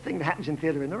 It's a thing that happens in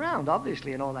theater in the round,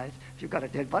 obviously, and all that. If you've got a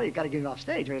dead body, you've got to get it off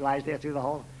stage, or he lies there through the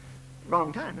whole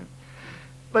wrong time. Huh?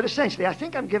 But essentially, I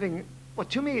think I'm giving what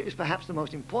to me is perhaps the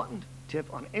most important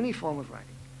tip on any form of writing.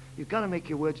 You've got to make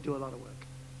your words do a lot of work.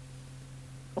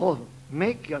 All of them.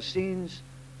 Make your scenes.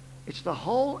 It's the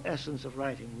whole essence of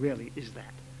writing, really, is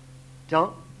that.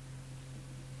 Don't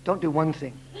do one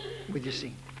thing with your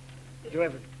scene. Do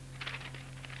everything.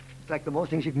 In fact, the more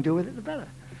things you can do with it, the better.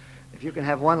 If you can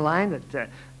have one line that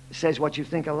says what you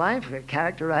think of life,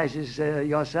 characterizes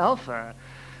yourself,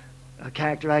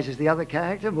 characterizes the other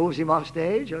character, moves him off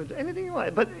stage, or anything you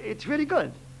want. But it's really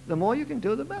good. The more you can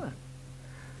do, the better.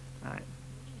 All right.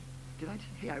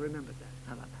 Hey, I remembered that.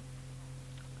 How about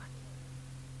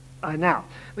that? Now,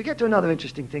 we get to another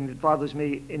interesting thing that bothers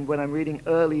me when I'm reading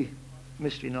early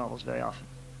mystery novels very often.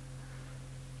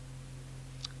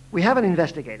 We have an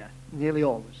investigator, nearly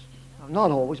always.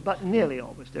 Not always, but nearly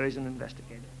always, there is an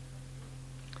investigator.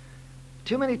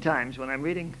 Too many times when I'm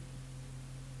reading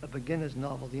a beginner's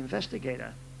novel, the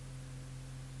investigator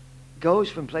goes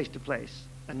from place to place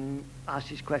and asks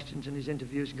his questions and his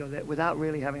interviews and go there without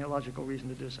really having a logical reason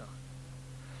to do so.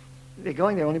 They're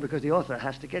going there only because the author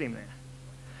has to get him there.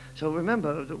 So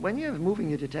remember that when you're moving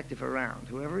your detective around,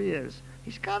 whoever he is,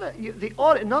 he's got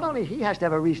to, not only he has to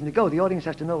have a reason to go, the audience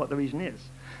has to know what the reason is.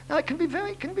 Now, it can be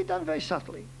done very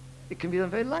subtly. It can be done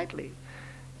very lightly.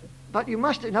 But you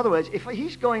must, in other words, if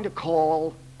he's going to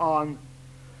call on,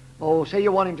 say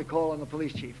you want him to call on the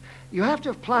police chief, you have to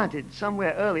have planted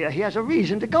somewhere earlier he has a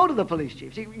reason to go to the police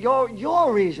chief. See,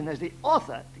 your reason as the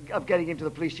author of getting him to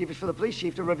the police chief is for the police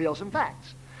chief to reveal some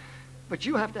facts. But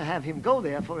you have to have him go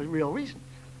there for a real reason,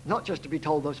 not just to be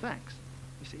told those facts.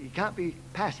 You see, he can't be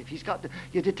passive.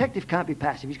 Your detective can't be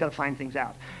passive. He's got to find things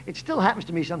out. It still happens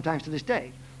to me sometimes to this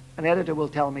day. An editor will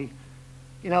tell me,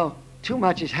 too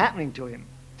much is happening to him.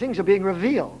 Things are being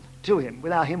revealed to him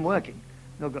without him working.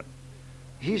 No good.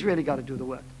 He's really got to do the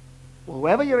work. Well,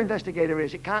 whoever your investigator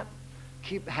is, it can't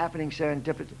keep happening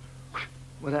serendipitously,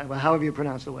 however you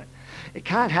pronounce the word. It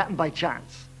can't happen by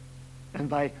chance and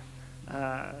by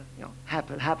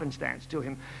happenstance to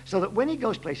him. So that when he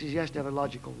goes places, he has to have a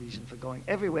logical reason for going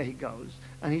everywhere he goes,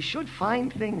 and he should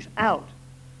find things out,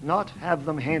 not have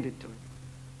them handed to him,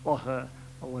 or her,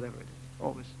 or whatever it is,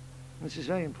 always. And this is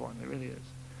very important, it really is.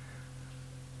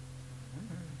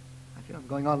 I feel I'm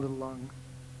going on a little long.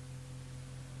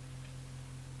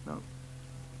 No.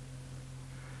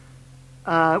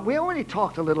 We already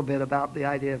talked a little bit about the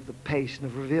idea of the pace and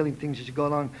of revealing things as you go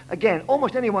along. Again,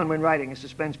 almost anyone when writing a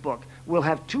suspense book will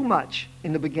have too much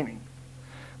in the beginning.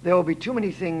 There will be too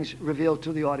many things revealed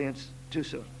to the audience too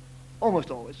soon. Almost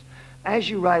always. As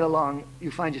you write along, you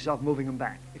find yourself moving them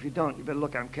back. If you don't, you better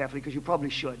look at them carefully, because you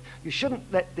probably should. You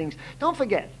shouldn't let things... Don't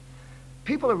forget,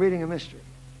 people are reading a mystery.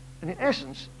 And in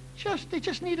essence, they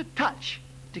just need a touch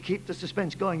to keep the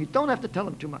suspense going. You don't have to tell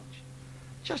them too much.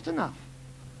 Just enough.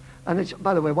 And it's,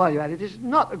 by the way, while you're at it, it's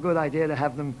not a good idea to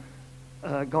have them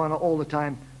go on all the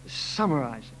time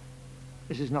summarizing.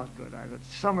 This is not good either.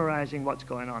 Summarizing what's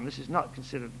going on. This is not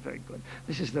considered very good.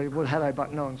 This is what had I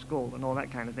but known school and all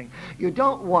that kind of thing. You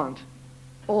don't want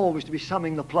always to be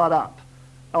summing the plot up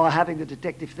or having the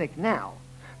detective think, now,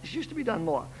 this used to be done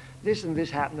more. This and this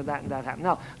happened and that happened.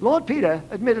 Now, Lord Peter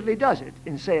admittedly does it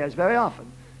in Sayers very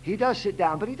often. He does sit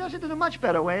down, but he does it in a much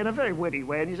better way, in a very witty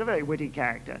way, and he's a very witty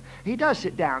character. He does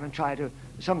sit down and try to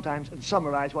sometimes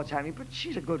summarize what's happening, but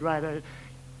she's a good writer.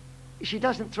 She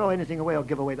doesn't throw anything away or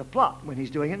give away the plot when he's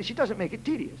doing it, and she doesn't make it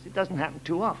tedious. It doesn't happen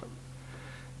too often.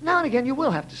 Now and again, you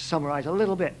will have to summarize a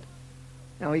little bit.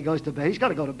 Now, he goes to bed. He's got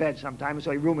to go to bed sometime, so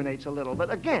he ruminates a little.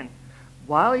 But again,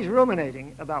 while he's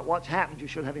ruminating about what's happened, you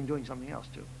should have him doing something else,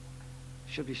 too.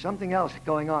 Should be something else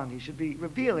going on. He should be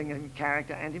revealing in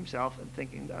character and himself and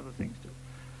thinking the other things too.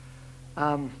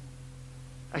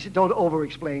 I said, don't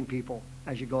over-explain people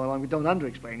as you go along. Don't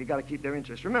under-explain. You've got to keep their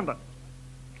interest. Remember,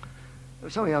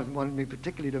 somebody else wanted me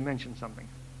particularly to mention something.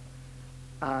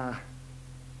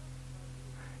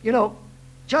 You know,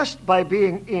 just by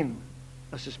being in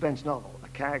a suspense novel, a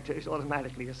character is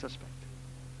automatically a suspect,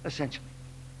 essentially.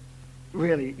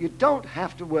 Really, you don't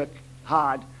have to work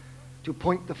hard to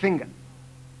point the finger.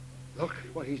 Look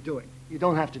what he's doing. You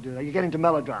don't have to do that. You get into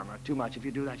melodrama too much if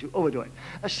you do that. You overdo it.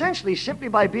 Essentially, simply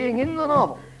by being in the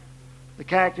novel, the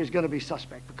character is going to be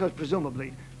suspect because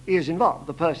presumably he is involved.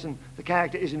 The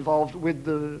character is involved with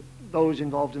those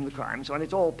involved in the crime. So, and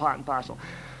it's all part and parcel.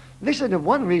 This is the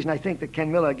one reason I think that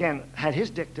Ken Miller, again, had his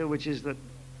dicta, which is that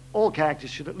all characters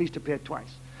should at least appear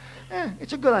twice.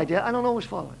 It's a good idea. I don't always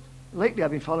follow it. Lately,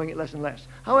 I've been following it less and less.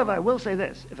 However, I will say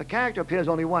this. If a character appears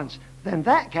only once, then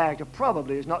that character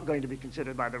probably is not going to be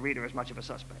considered by the reader as much of a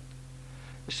suspect.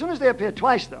 As soon as they appear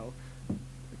twice, though,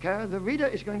 the reader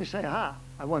is going to say, aha,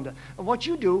 I wonder. And what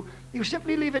you do, you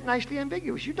simply leave it nicely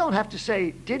ambiguous. You don't have to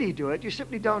say, did he do it? You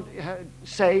simply don't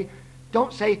say,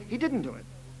 he didn't do it.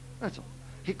 That's all.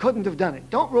 He couldn't have done it.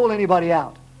 Don't rule anybody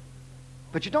out.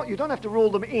 But you don't have to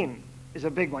rule them in, is a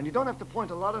big one. You don't have to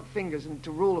point a lot of fingers and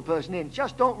to rule a person in.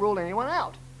 Just don't rule anyone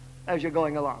out as you're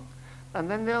going along. And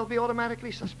then they'll be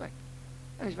automatically suspect.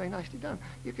 And it's very nicely done.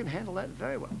 You can handle that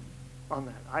very well on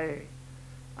that. I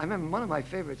remember one of my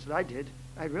favorites that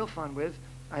I had real fun with.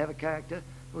 I have a character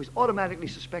who was automatically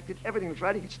suspected. Everything was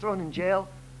right. He gets thrown in jail.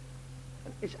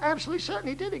 It's absolutely certain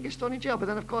he did. He gets thrown in jail. But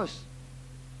then, of course,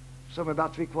 somewhere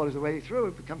about 3/4 of the way through,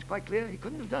 it becomes quite clear he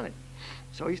couldn't have done it.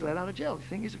 So he's let out of jail. The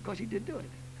thing is, of course, he did do it,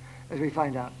 as we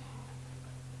find out.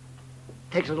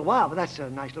 Takes a little while, but that's a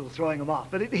nice little throwing him off.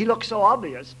 But he looks so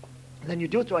obvious. Then you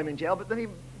do throw him in jail, but then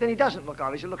he doesn't look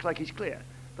obvious. It looks like he's clear.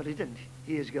 But he didn't.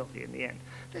 He is guilty in the end.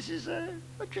 This is a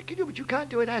trick you do, but you can't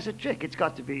do it as a trick. It's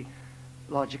got to be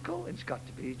logical. It's got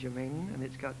to be germane, and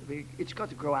it's got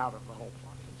to grow out of the whole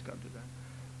plot. It's got to do that.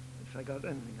 If I got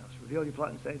anything else, reveal your plot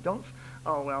and say, don't.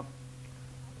 Oh, well.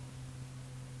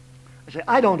 I say,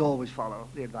 I don't always follow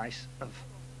the advice of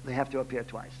they have to appear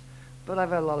twice. But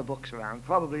I've had a lot of books around.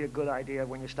 Probably a good idea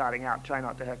when you're starting out. Try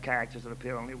not to have characters that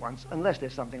appear only once, unless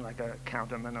there's something like a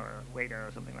counterman or a waiter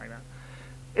or something like that.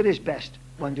 It is best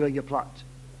when doing your plots.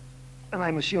 And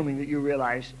I'm assuming that you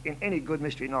realize in any good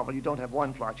mystery novel, you don't have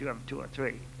one plot, you have 2 or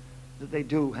 3. That they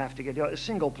do have to get... A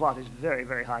single plot is a very,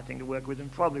 very hard thing to work with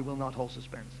and probably will not hold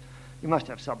suspense. You must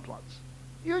have subplots.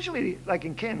 Usually, like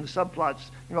in Ken, the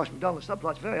subplots, in Ross MacDonald, the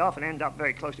subplots very often end up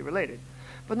very closely related.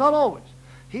 But not always.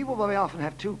 He will very often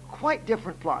have 2 quite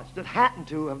different plots that happen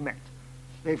to have met.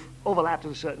 They've overlapped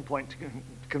at a certain point to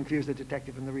confuse the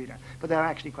detective and the reader. But they're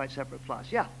actually quite separate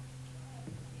plots. Yeah?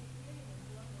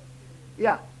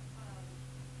 Yeah. Is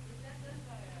that done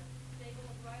by a stable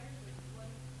of writers, or does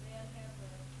one man have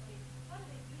how do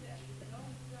they do that? Because it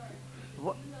always starts,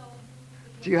 What, you know...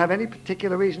 do you have any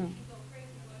particular reason? You go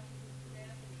crazy watching his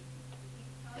tenacity,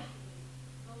 he constantly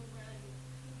goes around in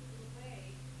his little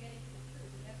way, getting to the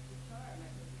truth, and that's the charm, I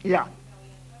think. Yeah. How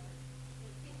he uncovers.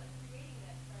 It seems like creating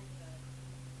that kind of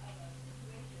a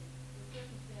situation, the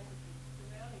circumstances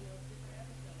surrounding those different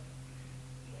episodes.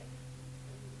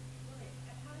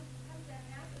 How does that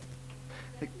happen?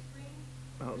 Is that the screen?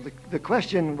 Well, the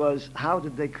question was, how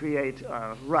did they create,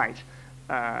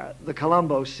 the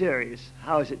Columbo series?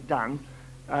 How is it done?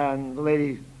 And the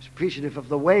lady was appreciative of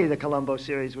the way the Columbo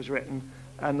series was written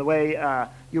and the way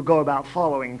you go about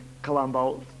following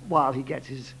Columbo while he gets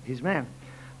his man.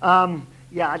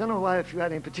 Yeah, I don't know why, if you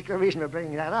had any particular reason for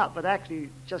bringing that up, but actually it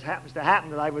just happens to happen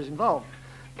that I was involved.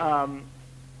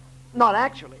 Not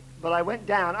actually, but I went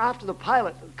down after the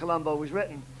pilot of Columbo was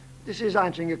written. This is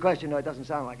answering your question, no, it doesn't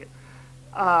sound like it.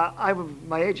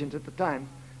 My agent at the time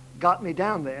got me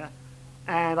down there,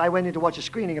 and I went in to watch a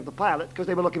screening of the pilot because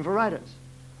they were looking for writers.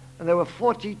 And there were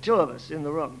 42 of us in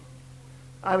the room.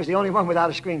 I was the only one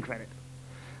without a screen credit.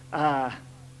 I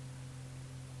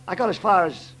got as far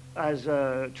as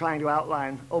trying to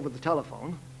outline over the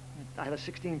telephone. I had a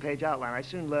 16-page outline. I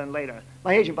soon learned later.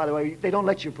 My agent, by the way, they don't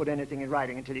let you put anything in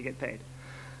writing until you get paid,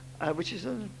 which is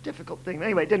a difficult thing.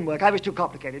 Anyway, it didn't work. I was too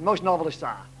complicated. Most novelists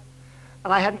are.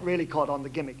 And I hadn't really caught on the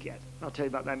gimmick yet. I'll tell you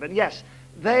about that. But yes,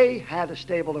 they had a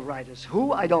stable of writers.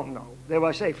 Who? I don't know. There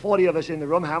were, say, 40 of us in the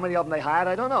room. How many of them they hired?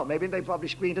 I don't know. Maybe they probably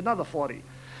screened another 40.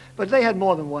 But they had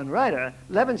more than one writer.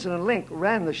 Levinson and Link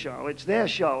ran the show. It's their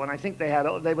show, and I think they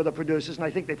were the producers, and I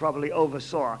think they probably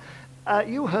oversaw.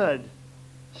 You heard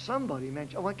somebody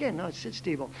mention, oh, again, no, it's Sid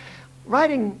Stiebel.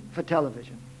 Writing for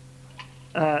television,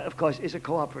 of course, is a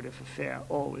cooperative affair,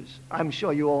 always. I'm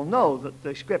sure you all know that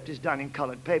the script is done in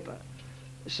colored paper,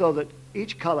 so that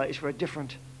each color is for a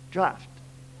different draft.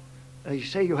 you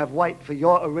say you have white for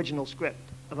your original script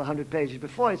of 100 pages.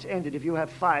 Before it's ended, if you have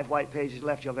 5 white pages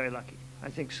left, you're very lucky. I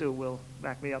think Sue will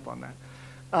back me up on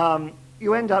that.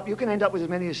 You can end up with as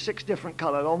many as 6 different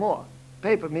color or more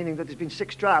paper, meaning that there's been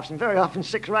 6 drafts and very often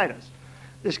 6 writers.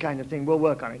 This kind of thing, we'll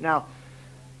work on it. Now,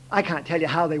 I can't tell you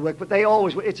how they work, but they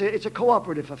always, it's a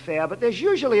cooperative affair, but there's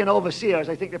usually an overseer, as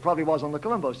I think there probably was on the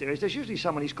Columbo series. There's usually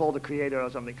someone who's called the creator or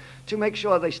something to make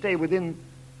sure they stay within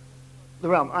the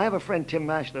realm. I have a friend, Tim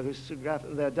Mashler, who's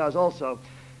there does also.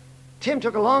 Tim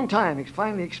took a long time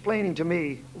finally explaining to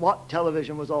me what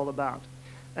television was all about,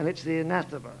 and it's the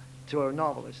anathema to a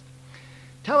novelist.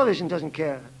 Television doesn't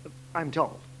care, I'm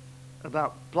told,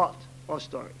 about plot or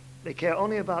story. They care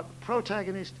only about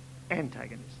protagonist,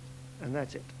 antagonist, and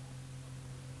that's it.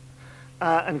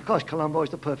 And of course, Columbo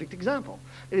is the perfect example.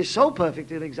 It is so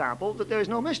perfect an example that there is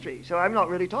no mystery. So I'm not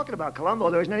really talking about Columbo.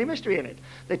 There isn't any mystery in it.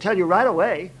 They tell you right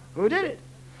away who did it.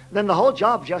 Then the whole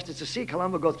job just is to see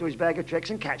Columbo go through his bag of tricks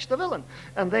and catch the villain.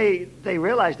 And they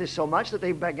realized this so much that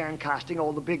they began casting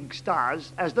all the big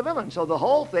stars as the villain. So the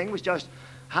whole thing was just,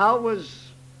 how was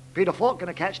Peter Falk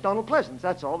going to catch Donald Pleasance?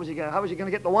 That's all. How was he going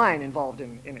to get the wine involved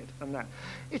in it? And that.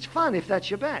 It's fun if that's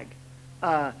your bag.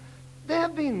 There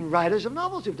have been writers of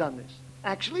novels who've done this.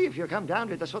 Actually, if you come down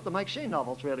to it, that's what the Mike Shane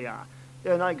novels really are.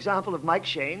 They're an example of Mike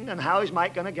Shane and how is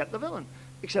Mike going to get the villain.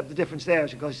 Except the difference there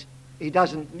is because you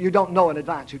don't know in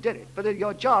advance who did it. But in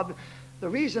your job, the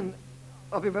reason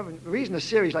a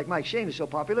series like Mike Shane is so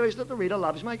popular is that the reader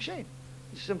loves Mike Shane.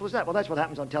 It's as simple as that. Well, that's what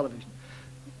happens on television.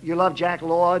 You love Jack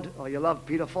Lord or you love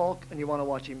Peter Falk and you want to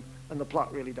watch him, and the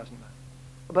plot really doesn't matter.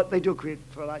 But they do create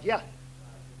for a lot. Yeah.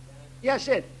 Yes,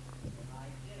 Sid.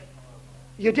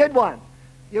 You did one.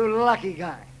 You lucky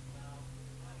guy.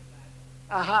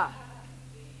 Aha.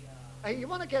 Hey, you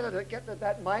want to get to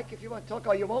that mic if you want to talk,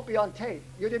 or you won't be on tape.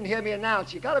 You didn't hear me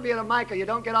announce. You got to be at a mic or you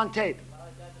don't get on tape.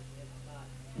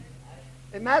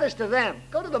 It matters to them.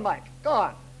 Go to the mic. Go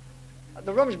on.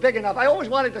 The room's big enough. I always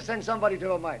wanted to send somebody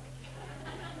to a mic.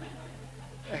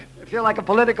 I feel like a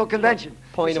political convention.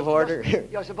 Point of order.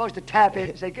 You're supposed to tap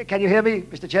in and say, can you hear me,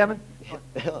 Mr. Chairman?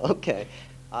 Okay.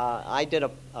 I did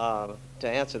to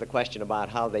answer the question about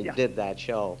how they did that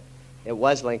show, it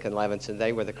was Lincoln Levinson.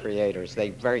 They were the creators.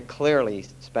 They very clearly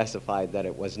specified that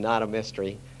it was not a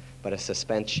mystery, but a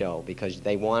suspense show because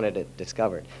they wanted it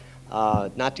discovered.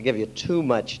 Not to give you too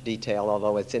much detail,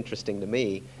 although it's interesting to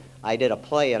me, I did a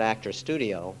play at Actors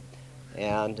Studio,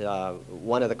 and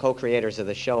one of the co-creators of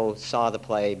the show saw the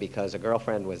play because a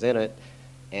girlfriend was in it,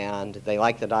 and they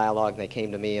liked the dialogue. They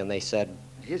came to me and they said,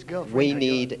 His girlfriend. we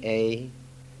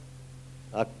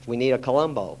need a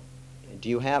Columbo. Do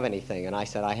you have anything? And I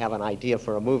said, I have an idea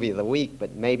for a movie of the week,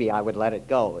 but maybe I would let it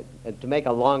go. And to make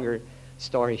a longer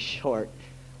story short,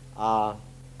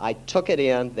 I took it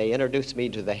in. They introduced me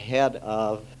to the head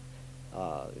of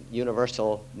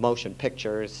Universal Motion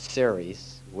Pictures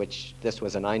series, which this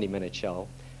was a 90-minute show.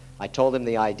 I told him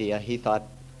the idea. He thought,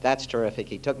 that's terrific.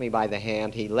 He took me by the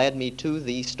hand. He led me to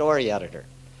the story editor.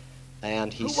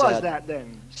 And he said, who was that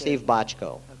then? Steve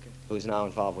Bochco, Okay. who's now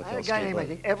involved with I had a Hill guy Street named, I Blues.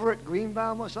 think, Everett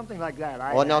Greenbaum or something like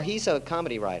that. Well, no, he's a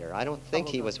comedy writer. I don't think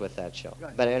he was with that show.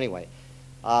 Right. But anyway,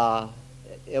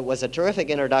 it was a terrific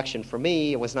introduction for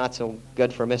me. It was not so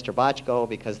good for Mr. Bochco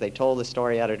because they told the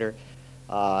story editor,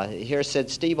 here's Sid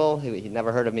Stiebel, who he'd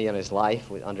never heard of me in his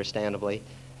life, understandably.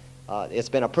 It's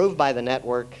been approved by the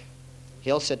network.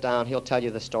 He'll sit down, he'll tell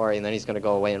you the story, and then he's going to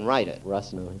go away and write it.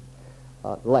 Russ knew him.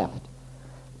 Left.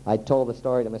 I told the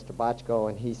story to Mr. Bochco,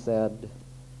 and he said,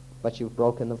 but you've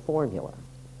broken the formula.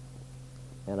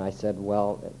 And I said,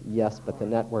 well, yes, but the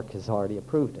network has already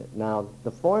approved it. Now, the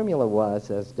formula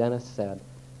was, as Dennis said,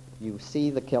 you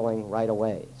see the killing right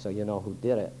away, so you know who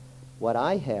did it. What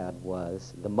I had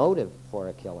was the motive for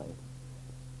a killing.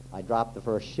 I dropped the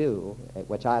first shoe,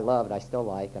 which I loved, I still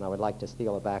like, and I would like to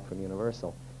steal it back from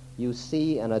Universal. You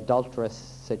see an adulterous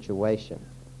situation.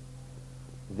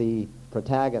 The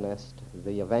protagonist,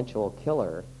 the eventual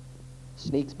killer,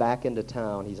 sneaks back into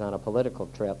town. He's on a political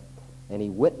trip, and he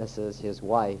witnesses his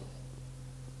wife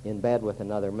in bed with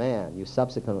another man. You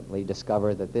subsequently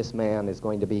discover that this man is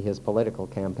going to be his political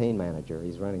campaign manager.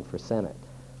 He's running for Senate.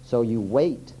 So you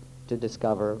wait to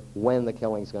discover when the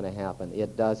killing's going to happen.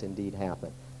 It does indeed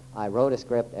happen. I wrote a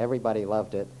script. Everybody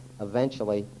loved it.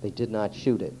 Eventually, they did not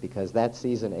shoot it because that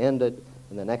season ended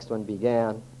and the next one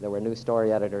began. There were new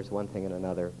story editors, one thing and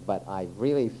another. But I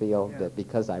really feel that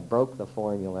because I broke the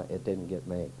formula, it didn't get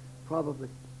made. Probably.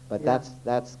 But Yeah.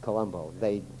 that's Columbo.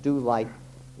 They do like,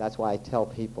 that's why I tell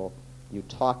people, You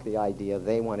talk the idea,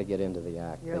 they want to get into the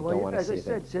act. Yeah, They well, don't want to as see I it.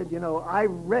 said, Sid, you know, I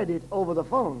read it over the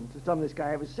phone to some of this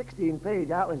guy. It was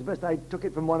 16-page outlines. Best I took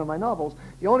it from one of my novels.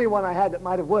 The only one I had that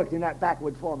might have worked in that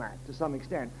backward format to some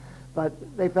extent.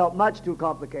 But they felt much too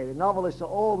complicated. Novelists are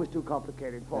always too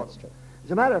complicated for That's them. true.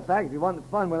 As a matter of fact, if you want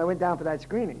fun, when I went down for that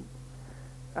screening,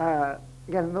 again,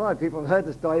 a lot of people have heard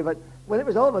the story, but when it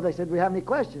was over, they said, "Do we have any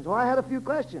questions?" Well, I had a few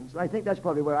questions. I think that's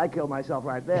probably where I killed myself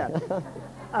right there.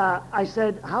 I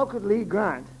said, how could Lee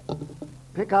Grant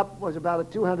pick up, was about a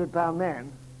 200-pound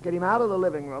man, get him out of the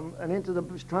living room and into the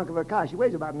trunk of her car? She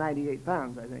weighs about 98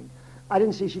 pounds, I think. I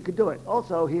didn't see she could do it.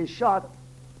 Also, he's shot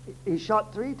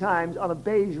 3 times on a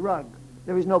beige rug.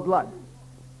 There is no blood.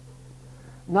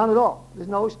 None at all. There's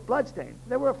no blood stain.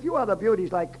 There were a few other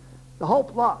beauties, like the whole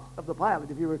plot of the pilot,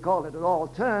 if you recall it at all,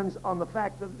 turns on the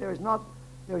fact that there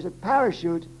is a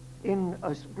parachute in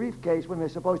a briefcase when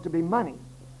there's supposed to be money,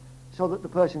 so that the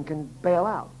person can bail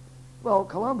out. Well,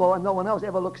 Columbo and no one else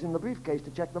ever looks in the briefcase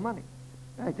to check the money.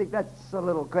 And I think that's a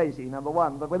little crazy, number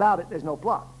one, but without it, there's no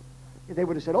plot. If they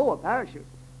would have said, "Oh, a parachute,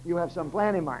 you have some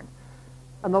plan in mind."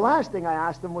 And the last thing I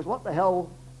asked them was, what the hell,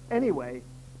 anyway?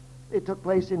 It took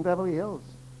place in Beverly Hills.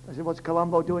 I said, what's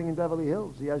Columbo doing in Beverly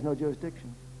Hills? He has no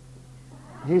jurisdiction.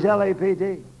 He's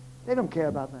LAPD. They don't care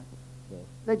about that. Yeah.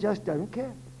 They just don't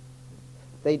care.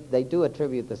 They do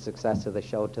attribute the success of the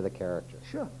show to the character.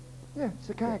 Sure. Yeah, it's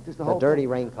the characters, the The whole dirty thing.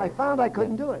 raincoat. I found I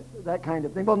couldn't do it, that kind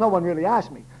of thing. Well, no one really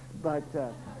asked me, but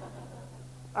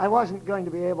I wasn't going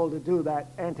to be able to do that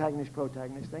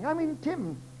antagonist-protagonist thing. I mean,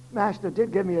 Tim Master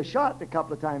did give me a shot a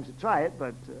couple of times to try it,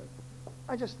 but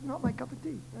not my cup of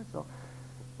tea, that's all.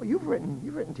 Well, you've written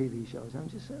TV shows,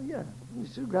 haven't you, Sue? Yeah.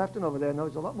 Sue Grafton over there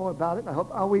knows a lot more about it. I hope,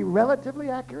 are we relatively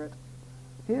accurate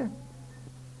here?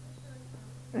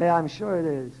 Yeah, I'm sure it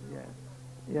is,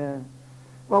 yeah.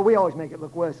 Well, we always make it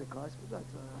look worse, of course, but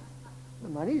that's all right. The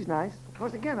money's nice. Of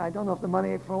course, again, I don't know if the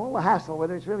money, for all the hassle,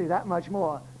 whether it's really that much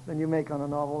more than you make on a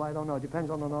novel, I don't know. It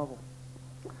depends on the novel.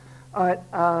 All right,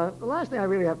 the last thing I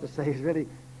really have to say is really,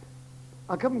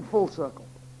 I'll come full circle.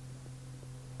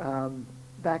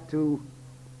 Back to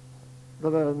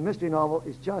the mystery novel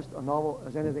is just a novel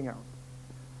as anything else.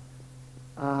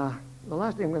 The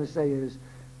last thing I'm going to say is,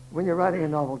 when you're writing a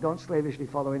novel, don't slavishly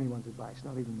follow anyone's advice,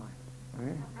 not even mine. All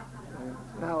right?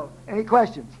 Now, any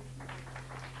questions?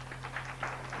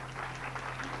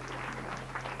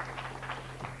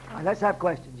 All right, let's have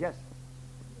questions. Yes.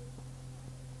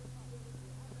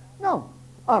 No.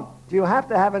 Do you have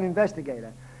to have an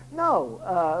investigator? No,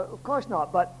 of course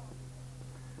not. But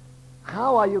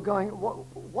how are you going?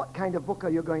 What kind of book are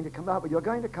you going to come out with? You're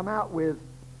going to come out with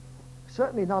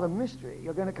certainly not a mystery.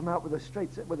 You're going to come out with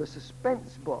a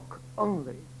suspense book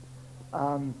only.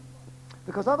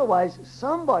 Because otherwise,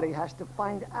 somebody has to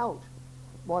find out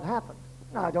what happened.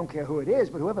 Now, I don't care who it is,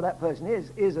 but whoever that person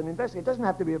is an investigator. It doesn't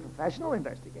have to be a professional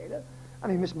investigator. I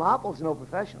mean, Miss Marple's no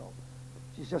professional.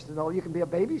 She's just you can be a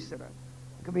babysitter.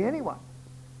 It could be anyone.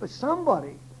 But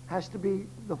somebody has to be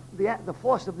the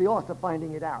force of the author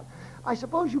finding it out. I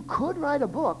suppose you could write a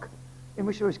book in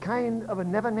which there was kind of a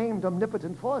never-named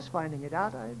omnipotent force finding it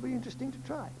out. It'd be interesting to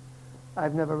try.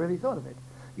 I've never really thought of it.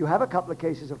 You have a couple of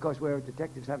cases, of course, where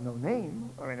detectives have no name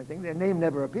or anything. Their name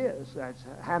never appears. That's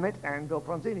Hammett and Bill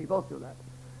Pronzini both do that.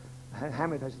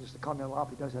 Hammett has just the Continental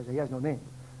Op. He has no name.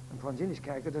 And Pronzini's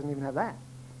character doesn't even have that.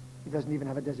 He doesn't even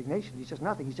have a designation. He's just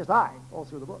nothing. He's just I all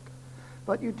through the book.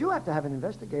 But you do have to have an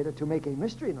investigator to make a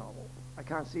mystery novel. I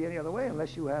can't see any other way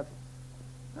unless you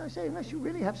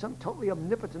really have some totally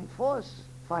omnipotent force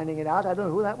finding it out. I don't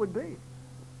know who that would be.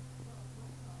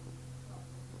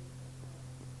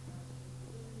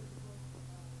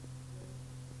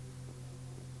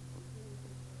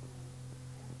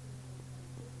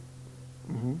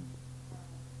 Mm-hmm.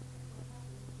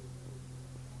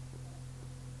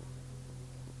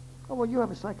 Oh, well, you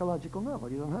have a psychological novel.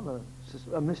 You don't have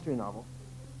a mystery novel.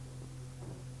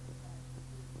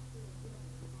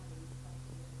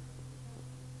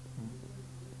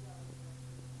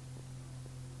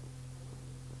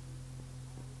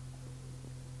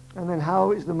 And then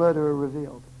how is the murderer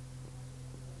revealed?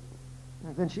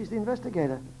 And then she's the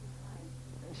investigator.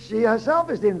 She herself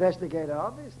is the investigator,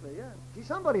 obviously, yeah. See,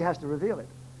 somebody has to reveal it.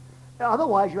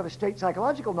 Otherwise, you have a straight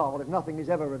psychological novel. If nothing is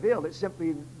ever revealed, it's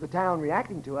simply the town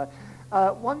reacting to her.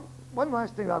 One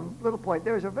last thing, little point.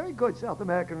 There is a very good South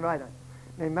American writer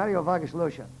named Mario Vargas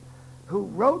Llosa, who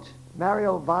wrote,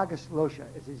 Mario Vargas Llosa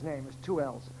is his name, it's 2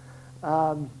 L's.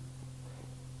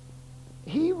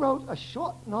 He wrote a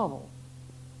short novel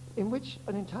in which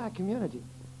an entire community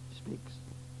speaks.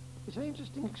 It's an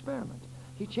interesting experiment.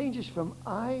 He changes from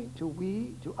I to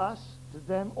we to us to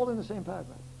them, all in the same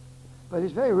paragraph. But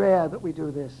it's very rare that we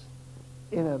do this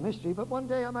in a mystery, but one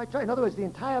day I might try. In other words, the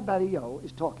entire barrio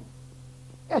is talking.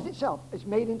 As itself, it's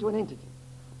made into an entity.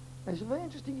 And it's a very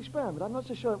interesting experiment. I'm not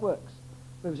so sure it works,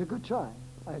 but it was a good try.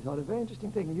 I thought a very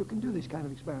interesting thing, and you can do this kind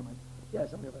of experiment.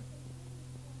 Yes, I'm over.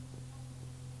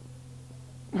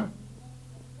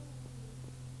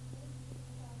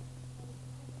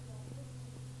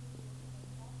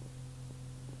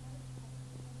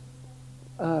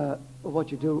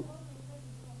 What you do.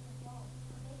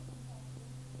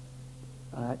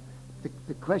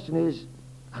 The question is,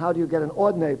 how do you get an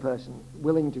ordinary person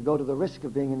willing to go to the risk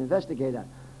of being an investigator,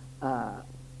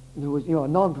 who is, a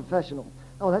non-professional?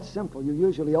 Oh, that's simple. You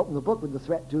usually open the book with the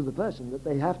threat to the person, that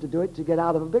they have to do it to get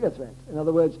out of a bigger threat. In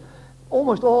other words,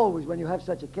 almost always when you have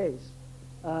such a case,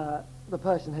 the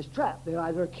person has trapped. They're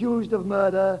either accused of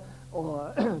murder,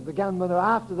 or the gunmen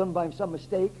are after them by some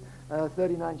mistake.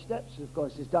 39 Steps, of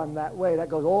course, is done that way. That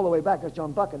goes all the way back. That's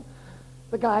John Buchan.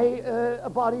 The guy, a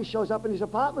body shows up in his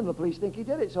apartment. The police think he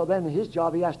did it. So then his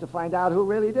job, he has to find out who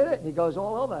really did it. And he goes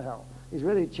all over hell. He's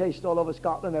really chased all over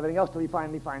Scotland and everything else till he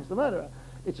finally finds the murderer.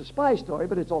 It's a spy story,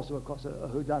 but it's also, of course,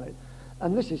 a whodunit.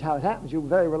 And this is how it happens. You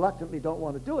very reluctantly don't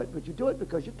want to do it, but you do it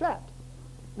because you're trapped.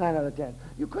 9 out of 10.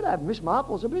 You could have Miss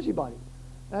Marple's a busybody.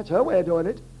 That's her way of doing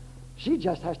it. She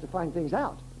just has to find things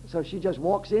out. So she just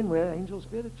walks in where angels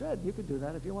fear to tread. You could do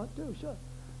that if you want to, sure.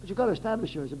 But you've got to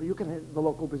establish yours. But you can have the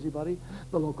local busybody,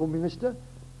 the local minister.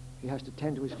 He has to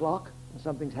tend to his flock, and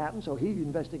something's happened, so he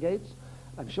investigates.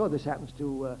 I'm sure this happens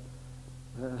to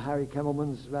Harry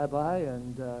Kemmelman's rabbi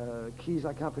and Keys,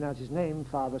 I can't pronounce his name,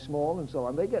 Father Small, and so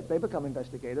on. They become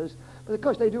investigators. But of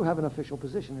course they do have an official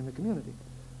position in the community.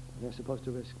 They're supposed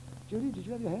to risk. Judy, did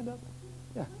you have your hand up?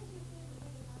 Yeah.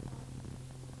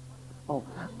 Oh,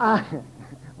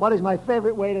 what is my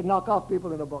favorite way to knock off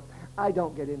people in a book? I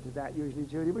don't get into that usually,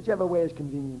 Judy, whichever way is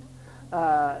convenient.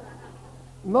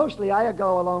 Mostly I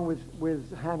go along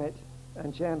with Hammett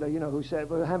and Chandler, who said,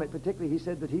 well, Hammett particularly, he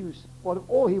said that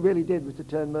all he really did was to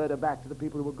turn murder back to the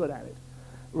people who were good at it,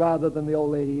 rather than the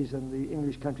old ladies and the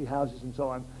English country houses and so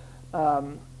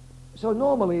on. So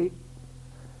normally,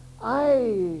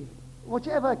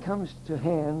 whichever comes to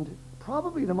hand,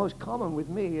 probably the most common with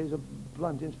me is a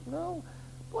blunt instrument. No,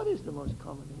 what is the most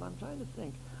common? I'm trying to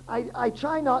think. I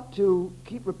try not to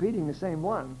keep repeating the same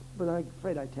one, but I'm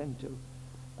afraid I tend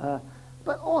to.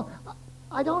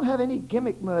 I don't have any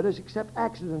gimmick murders except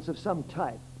accidents of some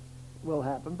type will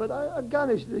happen, but a gun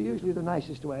is usually the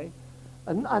nicest way.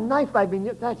 A knife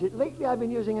that's it. Lately I've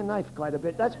been using a knife quite a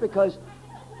bit. That's because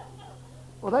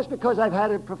I've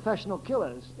had professional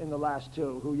killers in the last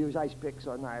two who use ice picks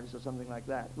or knives or something like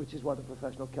that, which is what a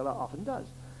professional killer often does.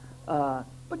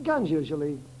 But guns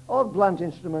usually, or blunt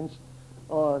instruments,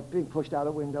 or being pushed out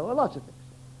a window, or lots of things.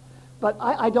 But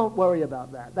I don't worry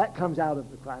about that. That comes out of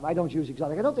the crime. I don't use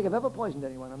exotic. I don't think I've ever poisoned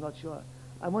anyone. I'm not sure.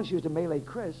 I once used a Malay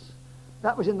Chris.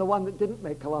 That was in the one that didn't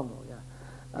make Colombo,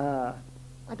 yeah.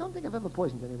 I don't think I've ever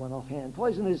poisoned anyone offhand.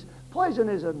 Poison is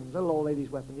a little old lady's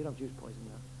weapon. You don't use poison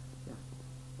now. Yeah.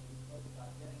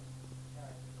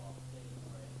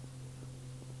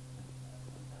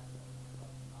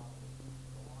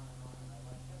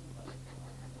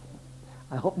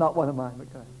 I hope not one of mine,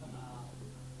 but go ahead.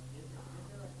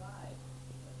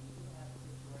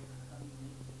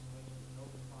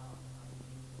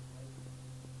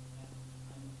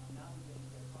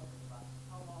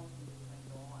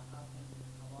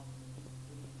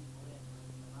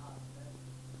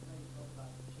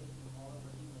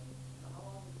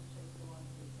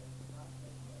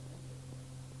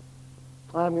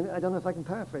 I don't know if I can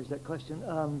paraphrase that question.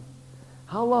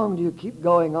 How long do you keep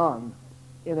going on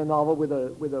in a novel with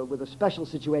a special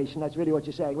situation? That's really what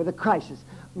you're saying, with a crisis.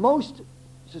 Most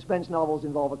suspense novels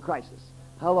involve a crisis.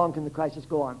 How long can the crisis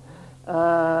go on?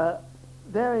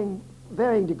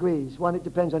 Varying degrees. One, it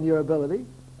depends on your ability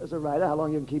as a writer, how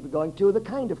long you can keep it going. Two, the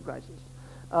kind of crisis.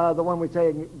 The one we're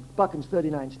saying, Buchan's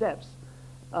 39 Steps.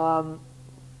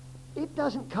 It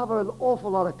doesn't cover an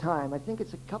awful lot of time. I think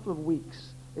it's a couple of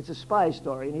weeks. It's a spy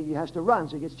story, and he has to run,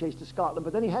 so he gets chased to Scotland.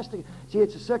 But then he has to... See,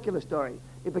 it's a circular story.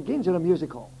 It begins in a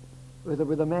music hall with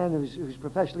a man who's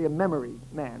professionally a memory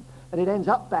man. And it ends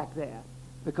up back there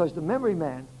because the memory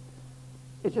man...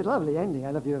 It's a lovely ending. I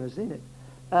don't know if you've ever seen it.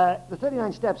 The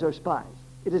 39 Steps are spies.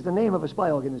 It is the name of a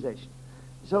spy organization.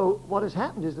 So what has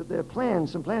happened is that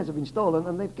some plans have been stolen,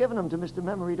 and they've given them to Mr.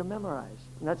 Memory to memorize.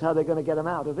 And that's how they're going to get him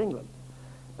out of England.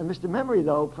 And Mr. Memory,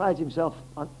 though, prides himself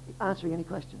on answering any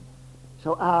question.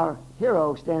 So our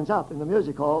hero stands up in the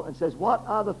music hall and says, "What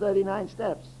are the 39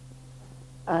 steps?"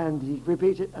 And he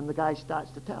repeats it, and the guy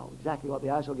starts to tell exactly what the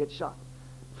asshole gets shot.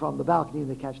 from the balcony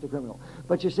and they catch the criminal.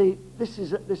 But you see, this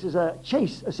is a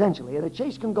chase, essentially, and a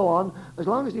chase can go on as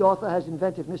long as the author has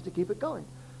inventiveness to keep it going,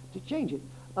 to change it.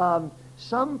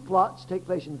 Some plots take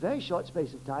place in a very short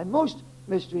space of time. Most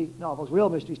mystery novels, real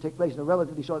mysteries, take place in a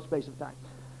relatively short space of time.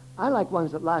 I like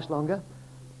ones that last longer,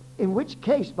 in which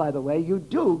case, by the way, you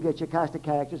do get your cast of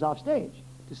characters off stage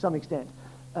to some extent.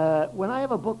 When I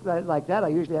have a book like that, I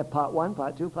usually have part 1,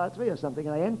 part 2, part 3 or something,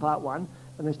 and I end part 1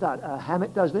 and then start.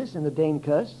 Hammett does this in The Dane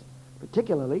Curse,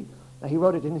 particularly. He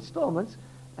wrote it in installments,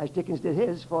 as Dickens did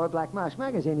his for Black Marsh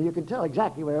magazine, and you can tell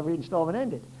exactly where every installment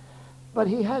ended. But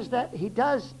he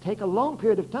does take a long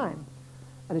period of time,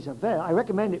 and I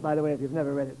recommend it, by the way, if you've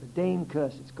never read it. The Dane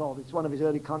Curse, it's called. It's one of his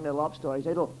early Continental Op stories.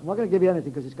 I'm not going to give you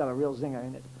anything because it's got a real zinger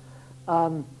in it.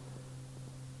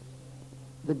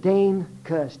 The Dane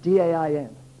Curse,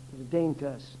 D-A-I-N. The Dane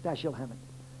Curse, Dashiell Hammett.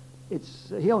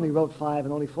 He only wrote 5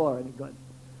 and only 4 are any good.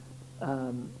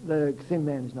 The Thin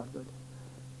Man is not good.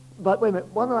 But wait a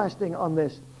minute, one last thing on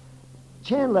this.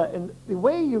 Chandler, and the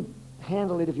way you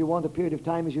handle it if you want a period of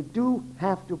time is you do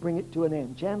have to bring it to an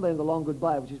end. Chandler in The Long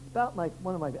Goodbye, which is about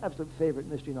one of my absolute favorite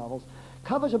mystery novels,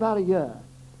 covers about a year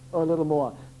or a little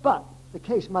more. But the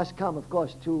case must come, of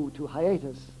course, to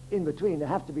hiatus in between. There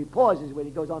have to be pauses where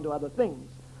he goes on to other things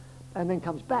and then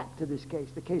comes back to this case.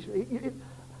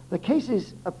 The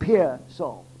cases appear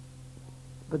solved,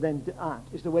 but then aren't.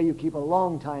 It's the way you keep a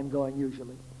long time going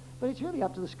usually. But it's really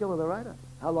up to the skill of the writer,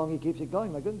 how long he keeps it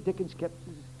going. My goodness, Dickens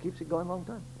keeps it going a long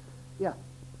time. Yeah.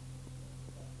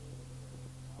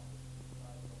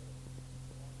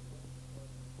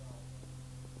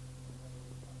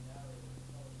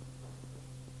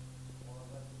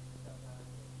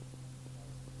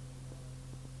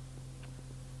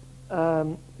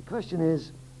 The question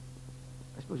is,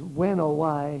 I suppose, when or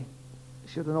why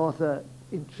should an author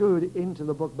intrude into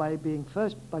the book by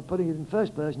putting it in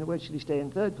first person, or where should he stay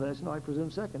in third person, or I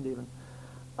presume second even?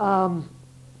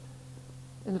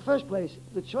 In the first place,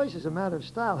 the choice is a matter of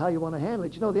style, how you want to handle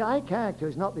it. You know, the I character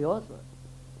is not the author.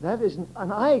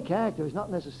 An I character is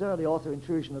not necessarily author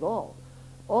intrusion at all.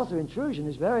 Author intrusion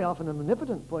is very often, a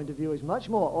omnipotent point of view, is much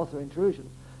more author intrusion.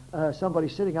 Somebody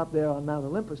sitting up there on Mount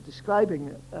Olympus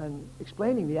describing and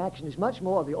explaining the action is much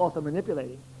more the author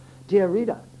manipulating. Dear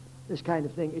reader, this kind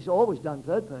of thing is always done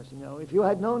third person. You know, if you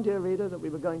had known, dear reader, that we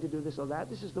were going to do this or that,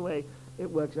 this is the way it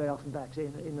works very often back, say,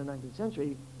 in the 19th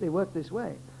century. They work this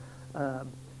way.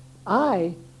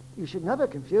 You should never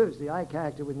confuse the I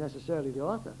character with necessarily the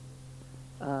author.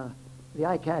 The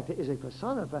I character is a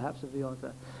persona, perhaps, of the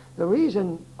author. The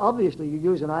reason, obviously, you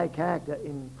use an I character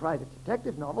in private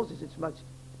detective novels is it's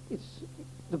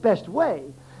the best way.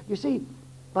 You see,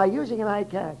 by using an I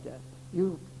character,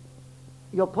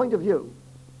 your point of view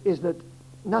is that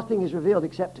nothing is revealed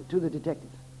except to the detective.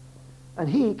 And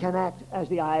he can act as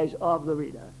the eyes of the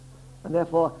reader. And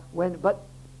therefore, but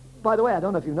by the way, I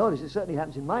don't know if you've noticed, it certainly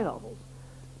happens in my novels.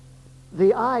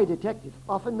 The I detective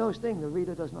often knows things the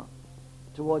reader does not,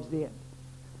 towards the end.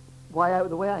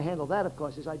 The way I handle that, of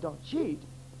course, is I don't cheat.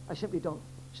 I simply don't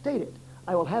state it.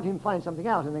 I will have him find something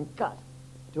out and then cut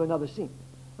to another scene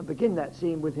and begin that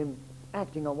scene with him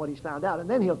acting on what he's found out, and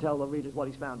then he'll tell the readers what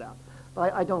he's found out.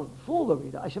 But I don't fool the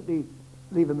reader. I simply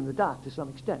leave him in the dark to some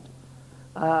extent.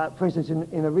 For instance,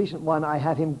 in a recent one, I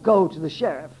had him go to the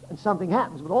sheriff, and something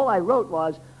happens. But all I wrote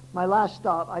was, my last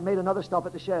stop, I made another stop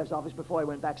at the sheriff's office before I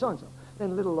went back so-and-so. Then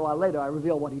a little while later, I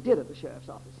reveal what he did at the sheriff's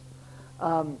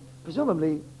office.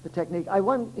 Presumably, the technique,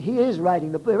 he is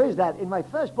writing, there is that. In my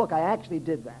first book, I actually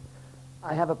did that.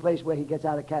 I have a place where he gets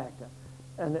out of character.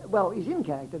 And, well, he's in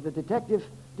character. The detective,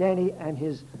 Danny, and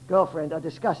his girlfriend are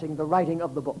discussing the writing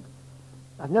of the book.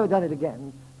 I've never done it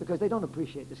again, because they don't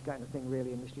appreciate this kind of thing,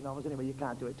 really, in mystery novels. Anyway, you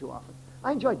can't do it too often.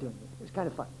 I enjoyed doing it. It's kind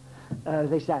of fun.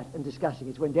 They sat and discussing.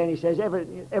 It's when Danny says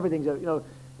everything's,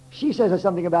 she says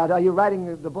something about, are you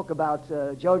writing the book about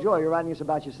Jojo, or are you writing this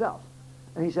about yourself?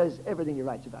 And he says, everything you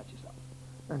write's about yourself.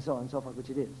 And so on and so forth, which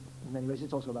it is. In many ways,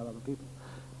 it's also about other people.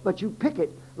 But you pick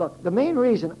it. Look, the main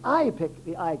reason I pick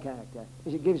the I character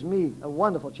is it gives me a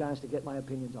wonderful chance to get my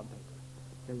opinions on paper.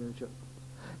 Tell you the truth.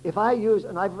 If I use,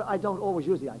 and I don't always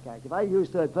use the I character, if I use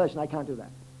third person, I can't do that.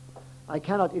 I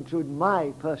cannot intrude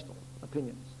my personal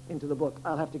opinions into the book.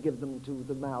 I'll have to give them to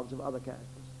the mouths of other characters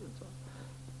and so on.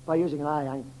 By using an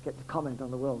I get to comment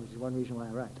on the world, which is one reason why I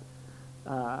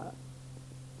write.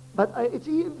 But it's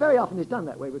very often it's done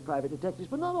that way with private detectives,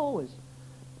 but not always.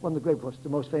 One of the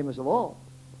most famous of all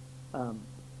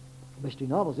mystery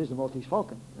novels is The Maltese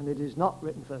Falcon, and it is not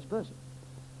written first person.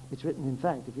 It's written, in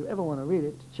fact, if you ever want to read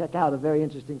it, check out a very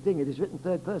interesting thing. It is written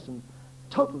third person,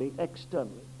 totally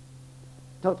externally.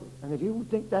 Totally. And if you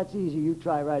think that's easy, you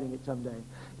try writing it someday.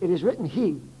 It is written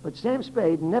he, but Sam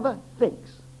Spade never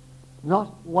thinks,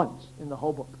 not once in the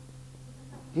whole book.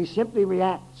 He simply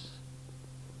reacts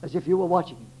as if you were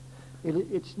watching him.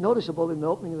 It's noticeable in the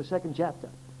opening of the second chapter.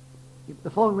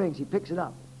 The phone rings, he picks it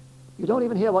up. You don't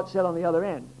even hear what's said on the other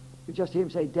end. You just hear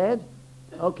him say, "Dead?"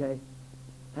 "Okay."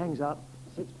 Hangs up,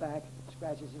 sits back,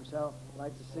 scratches himself,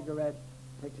 lights a cigarette,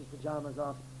 takes his pajamas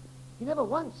off. He never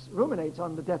once ruminates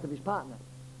on the death of his partner.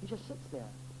 He just sits there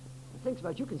and thinks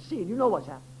about it. You can see it. You know what's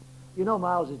happened. You know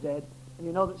Miles is dead, and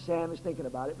you know that Sam is thinking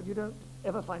about it, but you don't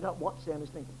ever find out what Sam is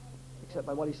thinking, except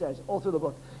by what he says all through the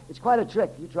book. It's quite a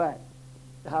trick. You try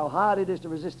it. How hard it is to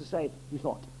resist to say, "He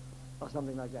thought," or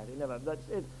something like that. He never. That's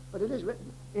it. But it is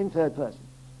written in third person.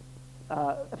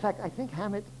 In fact, I think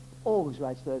Hammett always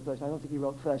writes third person. I don't think he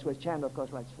wrote first, whereas Chandler, of course,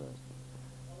 writes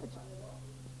first.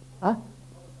 Huh?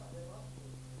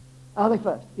 Are they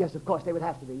first? Yes, of course, they would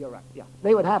have to be. You're right. Yeah,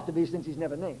 they would have to be since he's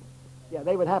never named. Yeah,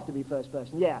 they would have to be first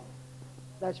person. Yeah,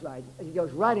 that's right. He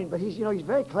goes right in, but he's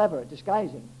very clever at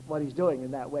disguising what he's doing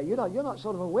in that way. You're not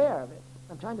sort of aware of it.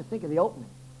 I'm trying to think of the opening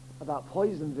about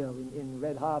Poisonville in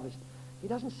Red Harvest. He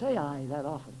doesn't say "I" that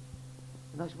often.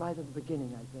 And that's right at the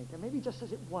beginning, I think. And maybe he just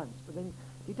says it once, but then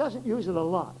he doesn't use it a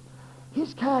lot.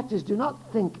 His characters do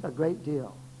not think a great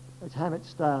deal. It's Hammett's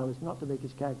style is not to make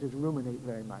his characters ruminate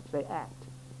very much. They act,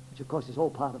 which of course is all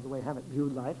part of the way Hammett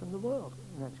viewed life and the world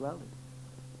in actuality.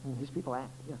 And his people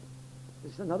act, yeah.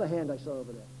 There's another hand I saw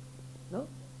over there. No?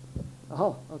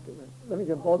 Oh, okay. Let me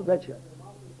get all the bed here.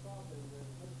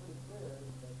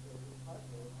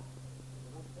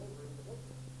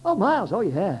 Oh, Miles. Oh,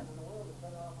 yeah.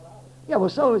 Yeah, well,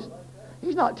 so is...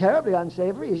 He's not terribly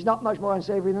unsavory. He's not much more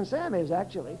unsavory than Sam is,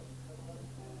 actually.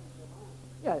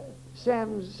 Yeah,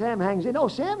 Sam hangs in. Oh,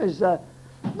 Sam is...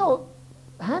 no,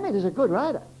 Hammett is a good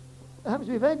writer. Happens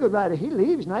to be a very good writer. He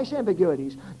leaves nice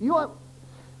ambiguities.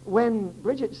 When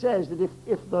Bridget says that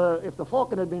if the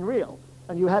falcon had been real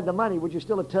and you had the money, would you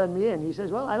still have turned me in? He says,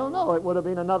 well, I don't know. It would have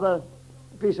been another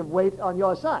piece of weight on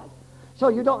your side. So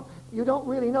you don't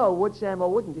really know, would Sam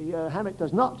or wouldn't he? Hammett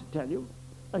does not tell you,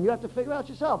 and you have to figure out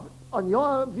yourself on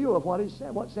your view of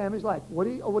what Sam is like. Would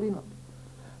he or would he not?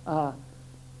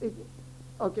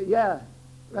 Okay, yeah,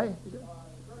 right. Very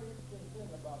interesting thing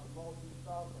about the Maltese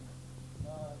Falcon.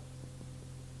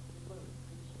 The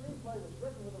screenplay was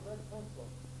written with a red pencil.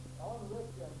 Alan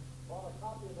Rifkin bought a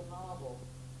copy of the novel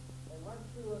and went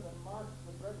through it and marked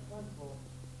with red pencil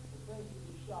the things to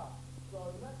be shot. So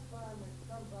next time it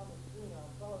comes on the screen on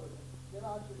television, get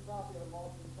out your copy of the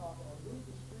Maltese Falcon and read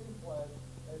the screenplay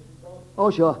as you go through.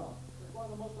 Oh, sure. It's one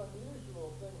of the most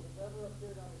unusual things that's ever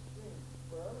appeared on the screen,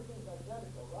 where everything's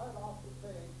identical right off the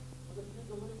page with a few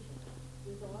deletions. So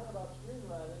you can learn about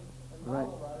screenwriting and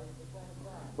novel writing at the same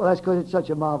time. Well, that's because it's such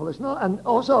a marvelous novel. And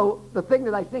also, the thing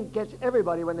that I think gets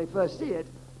everybody when they first see it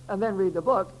and then read the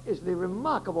book is the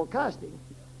remarkable casting,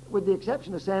 with the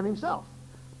exception of Sam himself.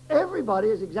 Everybody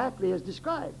is exactly as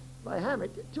described by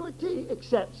Hammett to a T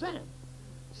except Sam.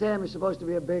 Sam is supposed to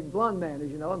be a big blonde man, as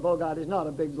you know, and Bogart is not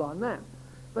a big blonde man.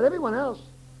 But everyone else,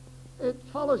 it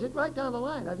follows it right down the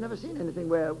line. I've never seen anything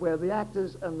where the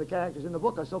actors and the characters in the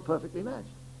book are so perfectly matched.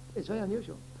 It's very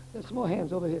unusual. There's some more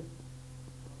hands over here.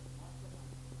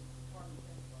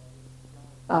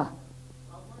 Ah.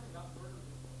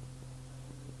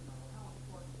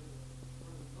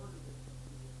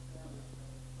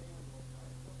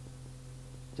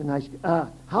 It's a nice...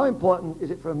 how important is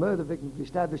it for a murder victim to be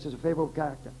established as a favorable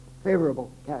character?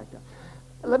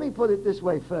 Let me put it this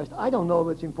way first. I don't know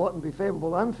if it's important to be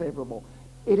favorable or unfavorable.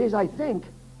 It is, I think,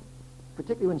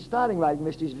 particularly when starting writing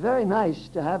mysteries, very nice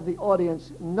to have the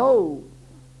audience know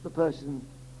the person,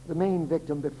 the main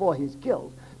victim, before he's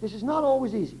killed. This is not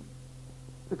always easy.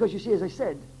 Because you see, as I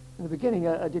said in the beginning,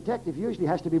 a detective usually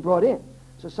has to be brought in.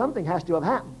 So something has to have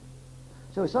happened.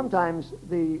 So sometimes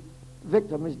the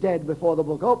victim is dead before the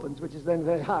book opens, which is then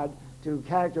very hard to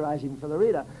characterize him for the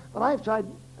reader. But I've tried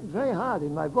very hard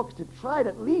in my books to try to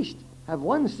at least have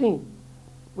one scene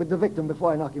with the victim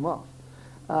before I knock him off.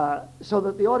 So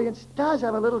that the audience does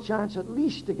have a little chance at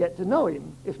least to get to know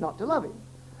him, if not to love him.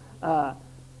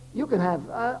 You can have,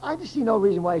 I just see no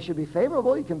reason why he should be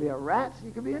favorable. You can be a rat. You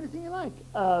can be anything you like.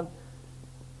 The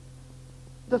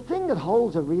thing that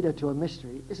holds a reader to a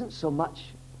mystery isn't so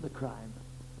much the crime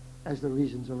as the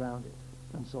reasons around it,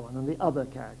 and so on, and the other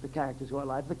characters who are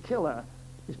alive. The killer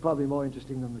is probably more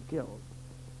interesting than the killed,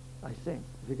 I think.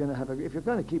 If you're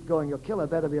going to keep going, your killer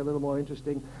better be a little more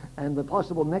interesting, and the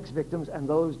possible next victims and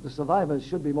the survivors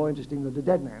should be more interesting than the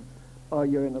dead man, or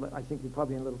I think you're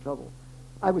probably in a little trouble.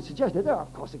 I would suggest that there are,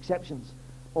 of course, exceptions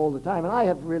all the time, and I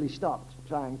have really stopped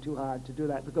trying too hard to do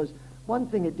that, because one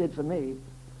thing it did for me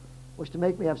was to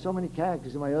make me have so many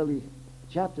characters in my early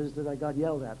chapters that I got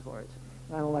yelled at for it.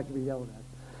 I don't like to be yelled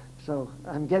at. So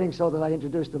I'm getting so that I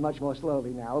introduce them much more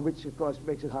slowly now, which of course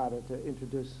makes it harder to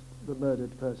introduce the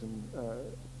murdered person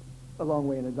a long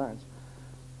way in advance.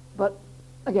 But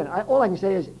again, all I can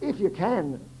say is if you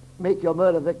can make your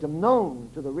murder victim known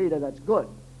to the reader, that's good.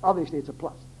 Obviously, it's a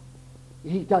plus.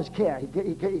 He does care.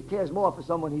 He cares more for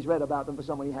someone he's read about than for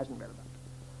someone he hasn't read about.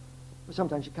 But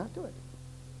sometimes you can't do it.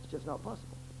 It's just not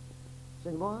possible. So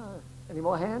any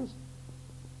more hands?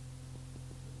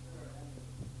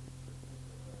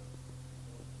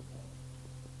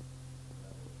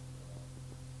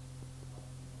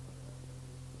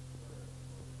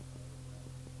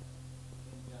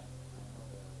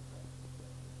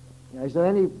 Now, is there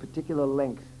any particular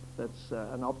length that's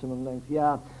an optimum length?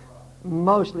 Yeah,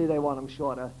 mostly they want them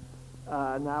shorter.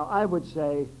 Now, I would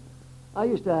say I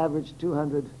used to average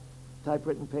 200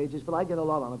 typewritten pages, but I get a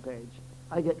lot on a page.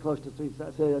 I get close to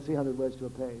 300 words to a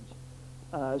page.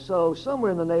 So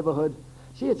somewhere in the neighborhood,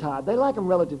 see, it's hard. They like them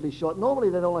relatively short. Normally,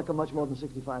 they don't like them much more than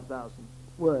 65,000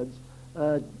 words.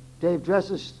 Dave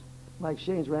Dresses, Mike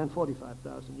Shanes ran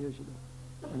 45,000 usually.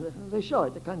 And they're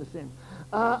short, they're kind of thin.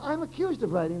 I'm accused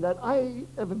of writing that. I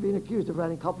have been accused of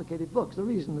writing complicated books. The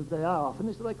reason that they are often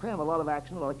is that I cram a lot of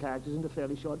action, a lot of characters into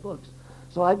fairly short books.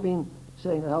 So I've been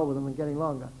saying the hell with them and getting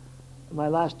longer. My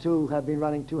last two have been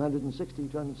running 260,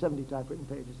 270 typewritten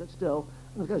pages. That's still,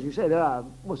 because you say they are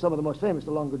some of the most famous,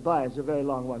 The Long Goodbye is a very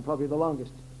long one, probably the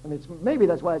longest. And maybe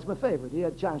that's why it's my favorite. He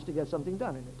had a chance to get something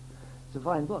done in it. It's a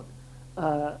fine book.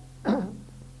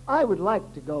 I would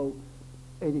like to go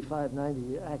 85,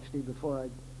 90 actually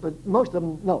but most of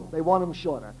them, no, they want them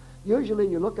shorter. Usually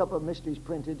you look up a mysteries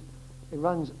printed, it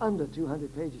runs under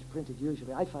 200 pages printed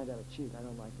usually. I find that a cheat. I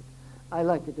don't like it. I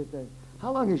like it that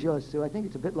how long is yours, Sue? I think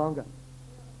it's a bit longer.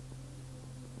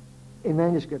 In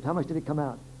manuscript, how much did it come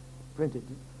out? Printed.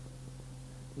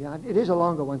 Yeah, it is a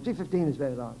longer one. 315 is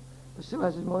very long. But Sue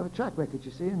has more of a track record,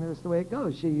 you see, and that's the way it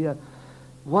goes.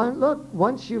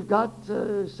 Once you've got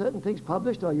certain things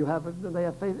published or they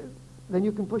have faith, then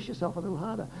you can push yourself a little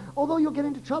harder. Although you'll get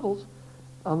into troubles.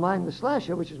 On mine, The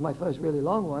Slasher, which is my first really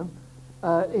long one,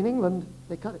 in England,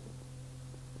 they cut it.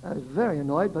 I was very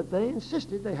annoyed, but they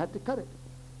insisted they had to cut it.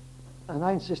 And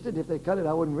I insisted if they cut it,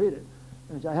 I wouldn't read it.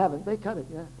 And I haven't. They cut it,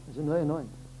 yeah. It's very annoying.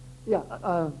 Yeah.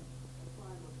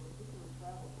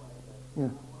 Yeah.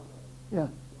 Yeah.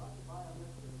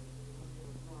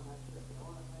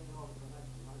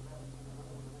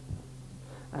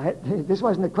 This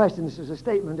wasn't a question, this was a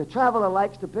statement. A traveler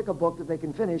likes to pick a book that they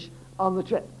can finish on the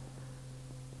trip.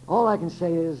 All I can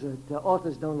say is that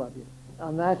authors don't love you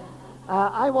on that.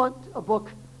 I want a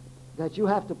book that you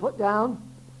have to put down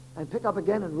and pick up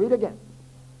again and read again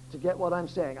to get what I'm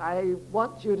saying. I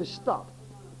want you to stop.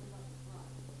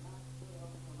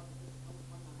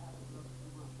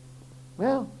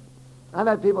 Well, I've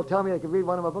had people tell me they could read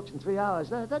one of my books in 3 hours.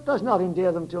 That does not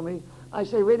endear them to me. I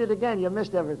say, read it again, you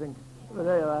missed everything. But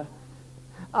there you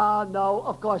are. No,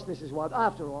 of course this is what,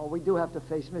 after all, we do have to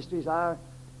face mysteries. Are,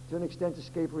 to an extent,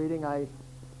 escape reading. I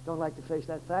don't like to face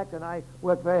that fact, and I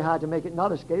work very hard to make it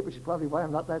not escape, which is probably why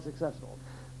I'm not that successful.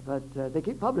 But they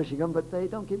keep publishing them, but they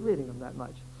don't keep reading them that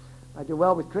much. I do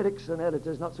well with critics and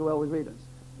editors, not so well with readers.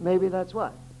 Maybe that's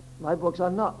why. My books are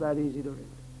not that easy to read.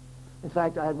 In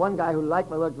fact, I had one guy who liked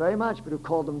my work very much, but who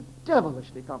called them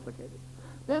devilishly complicated.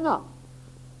 They're not.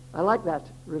 I like that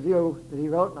review that he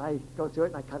wrote, and I go through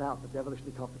it, and I cut out the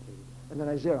devilishly complicated, and then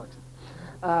I Xerox it.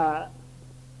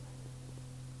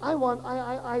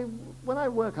 When I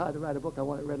work hard to write a book, I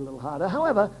want it read a little harder.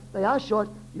 However, they are short.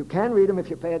 You can read them if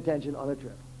you pay attention on a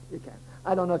trip. You can.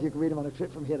 I don't know if you can read them on a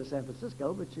trip from here to San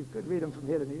Francisco, but you could read them from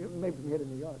here to New York, maybe from here to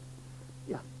New York.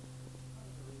 Yeah.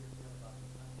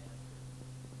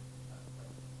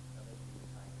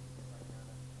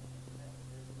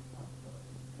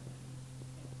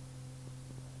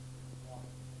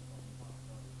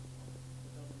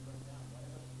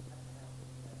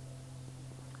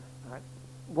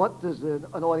 What does an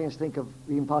audience think of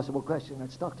the impossible question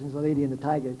that Stockton's The Lady and the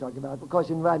Tiger talked about? Of course,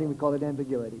 in writing, we call it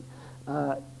ambiguity.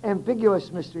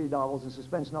 Ambiguous mystery novels and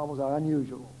suspense novels are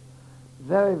unusual.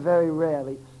 Very, very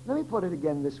rarely. Let me put it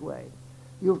again this way.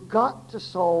 You've got to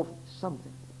solve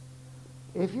something.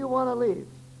 If you want to leave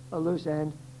a loose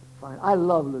end, fine. I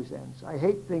love loose ends. I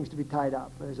hate things to be tied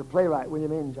up. There's a playwright,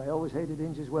 William Inge. I always hated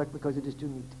Inge's work because it is too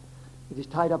neat. It is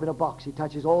tied up in a box. He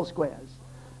touches all squares.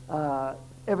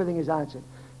 Everything is answered.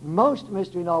 Most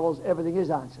mystery novels, everything is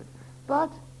answered.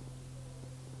 But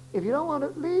if you don't want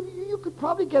to leave, you could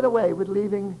probably get away with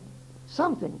leaving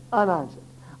something unanswered.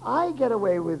 I get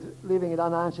away with leaving it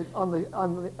unanswered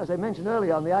as I mentioned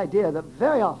earlier, on the idea that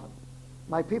very often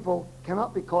my people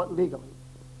cannot be caught legally.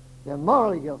 They're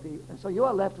morally guilty, and so you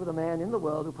are left with a man in the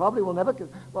world who probably will never...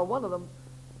 Well, one of them,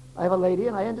 I have a lady,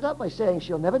 and I ended up by saying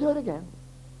she'll never do it again.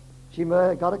 She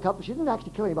got a couple... She didn't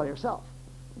actually kill anybody herself,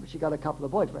 but she got a couple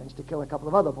of boyfriends to kill a couple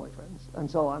of other boyfriends, and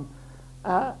so on.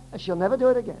 She'll never do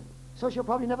it again, so she'll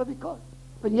probably never be caught.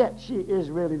 But yet, she is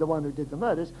really the one who did the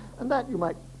murders, and that you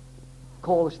might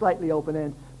call a slightly open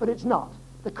end, but it's not.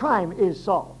 The crime is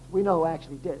solved. We know who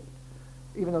actually did it,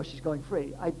 even though she's going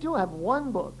free. I do have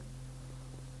one book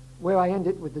where I end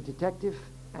it with the detective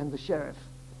and the sheriff.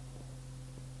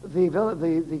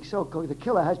 The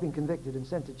killer has been convicted and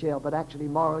sent to jail, but actually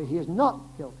morally he is not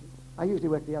guilty. I usually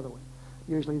work the other way.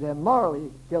 Usually they're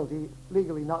morally guilty,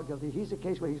 legally not guilty. He's a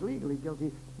case where he's legally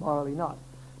guilty, morally not.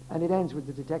 And it ends with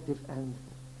the detective and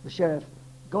the sheriff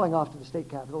going off to the state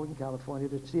capitol in California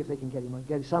to see if they can get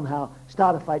him, somehow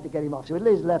start a fight to get him off. So it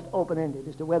is left open-ended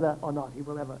as to whether or not he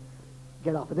will ever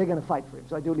get off. But they're going to fight for him,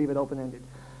 so I do leave it open-ended.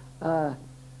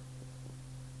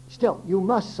 Still, you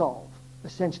must solve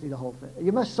essentially the whole thing.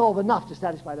 You must solve enough to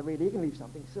satisfy the reader. You can leave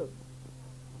something soon.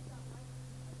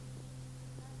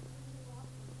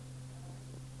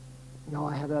 No,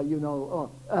 I had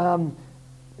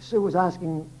Sue was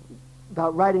asking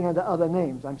about writing under other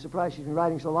names. I'm surprised she's been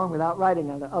writing so long without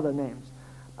writing under other names.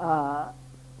 The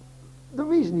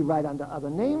reason you write under other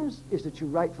names is that you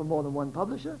write for more than one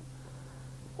publisher.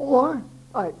 Or,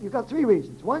 all right, you've got three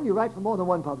reasons. One, you write for more than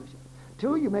one publisher.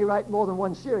 Two, you may write more than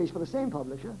one series for the same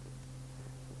publisher.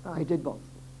 I did both.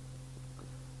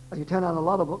 You turn out a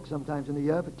lot of books sometimes in a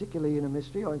year, particularly in a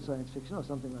mystery or in science fiction or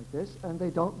something like this, and they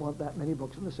don't want that many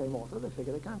books from the same author. They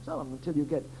figure they can't sell them until you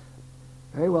get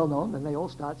very well known, and they all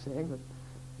start saying that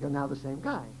you're now the same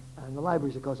guy. And the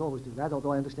libraries, of course, always do that,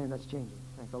 although I understand that's changing,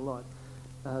 thank the Lord.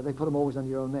 They put them always under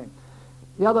your own name.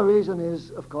 The other reason is,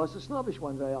 of course, a snobbish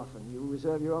one very often. You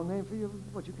reserve your own name for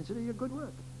what you consider your good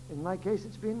work. In my case,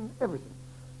 it's been everything.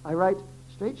 I write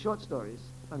straight short stories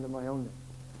under my own name.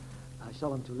 I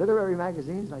sell them to literary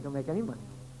magazines, and I don't make any money on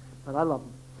them, but I love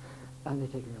them. And they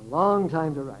take me a long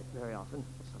time to write, very often.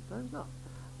 Sometimes not.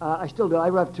 I still do. I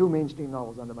write 2 mainstream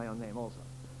novels under my own name also.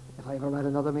 If I ever write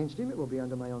another mainstream, it will be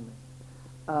under my own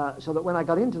name. So that when I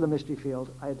got into the mystery field,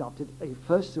 I adopted a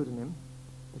first pseudonym,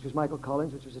 which was Michael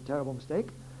Collins, which was a terrible mistake.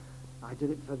 I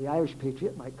did it for the Irish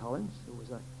patriot, Mike Collins, who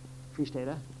was a Free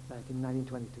Stater back in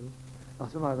 1922.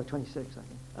 Oh, no, 26, I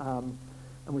think.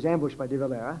 And was ambushed by de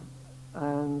Valera.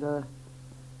 And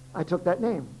I took that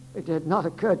name. It had not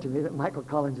occurred to me that Michael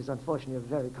Collins is unfortunately a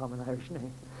very common Irish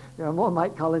name. There are more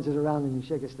Mike Collinses around than you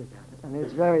shake a stick at. And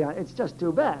it's just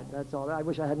too bad, that's all. I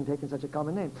wish I hadn't taken such a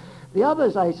common name. The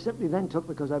others I simply then took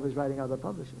because I was writing other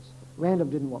publishers. Random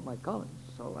didn't want Mike Collins,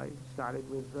 so I started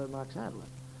with Mark Sadler.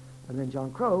 And then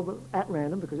John Crow, but at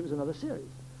Random because it was another series.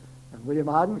 And William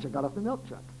Arden, which I got off the milk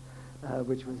truck,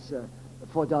 which was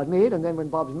for Dodd Mead. And then when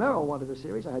Bobbs Merrill wanted a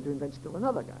series, I had to invent still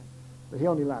another guy. But he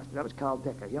only lasted, that was Carl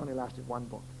Decker. He only lasted 1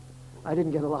 book. I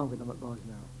didn't get along with him at Bobbs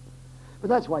Merrill. But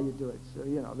that's why you do it. So,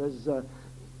 there's,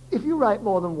 if you write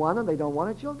more than one and they don't want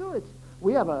it, you'll do it.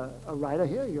 We have a writer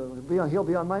here, he'll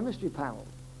be on my mystery panel,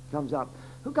 comes up,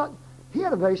 he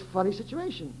had a very funny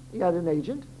situation. He had an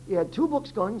agent, he had 2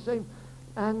 books going,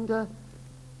 and the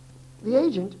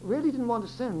agent really didn't want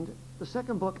to send the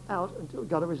second book out until he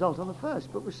got a result on the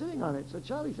first, but was sitting on it. So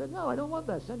Charlie said, no, I don't want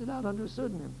that, send it out under a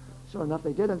pseudonym. Sure enough,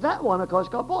 they did, and that one, of course,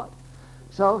 got bought.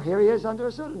 So here he is under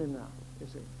a pseudonym now, you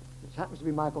see. Which happens to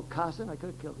be Michael Carson. I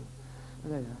could have killed him.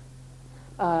 But there you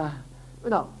are.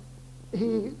 No,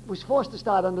 he was forced to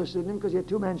start under a pseudonym because he had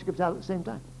 2 manuscripts out at the same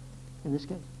time, in this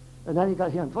case. And then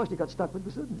he unfortunately got stuck with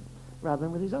the pseudonym rather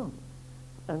than with his own.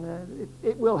 And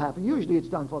it will happen. Usually it's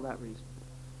done for that reason,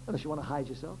 unless you want to hide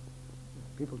yourself.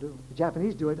 People do. The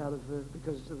Japanese do it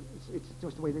because it's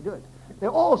just the way they do it. They're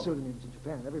all pseudonyms in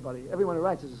Japan. Everyone who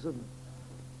writes is a pseudonym.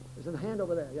 There's a hand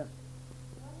over there, yeah.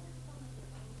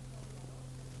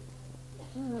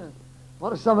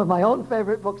 What are some of my own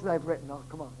favorite books that I've written? Oh,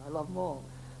 come on, I love them all.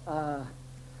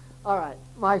 All right,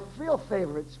 my real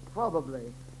favorites, probably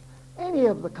any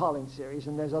of the Collins series,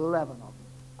 and there's 11 of them.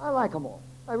 I like them all.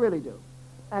 I really do.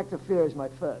 Act of Fear is my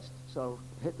first, so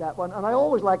hit that one. And I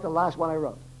always like the last one I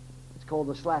wrote. It's called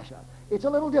The Slasher. It's a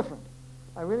little different.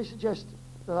 I really suggest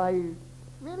that I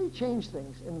really change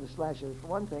things in The Slasher. For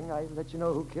one thing, I let you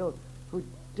know who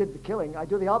did the killing. I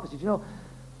do the opposite.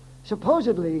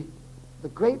 Supposedly, the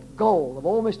great goal of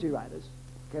all mystery writers,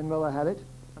 Ken Miller had it,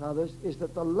 and others, is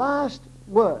that the last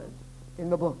word in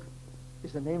the book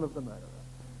is the name of the murderer,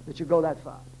 that you go that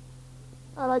far.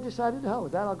 And I decided, hell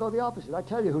with that, I'll go the opposite. I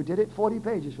tell you who did it 40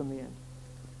 pages from the end,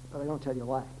 but I don't tell you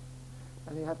why.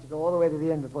 And you have to go all the way to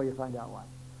the end before you find out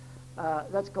why.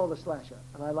 That's called The Slasher,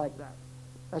 and I like that.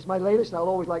 That's my latest. I'll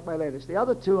always like my latest. The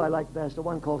other two I like best are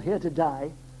one called Here to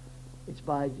Die. It's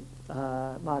by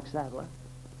Mark Sadler.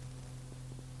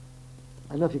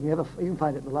 I don't know if you can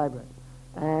find it in the library.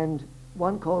 And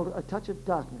one called A Touch of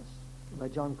Darkness by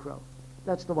John Crow.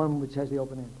 That's the one which has the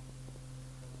open end.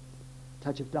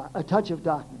 A Touch of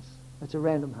Darkness. That's a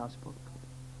Random House book,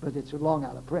 but it's long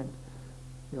out of print.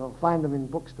 You'll find them in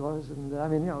bookstores and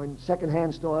in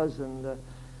second-hand stores and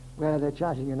where they're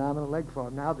charging an arm and a leg for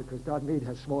them now because Dodd Mead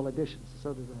has small editions.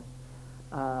 So does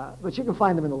but you can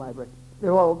find them in the library.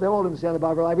 They're all in the Santa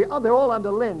Barbara Library. Oh, they're all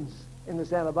under Lynn's in the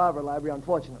Santa Barbara Library,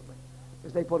 unfortunately,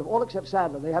 because they put them all except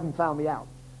Sadler. They haven't found me out.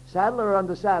 Sadler are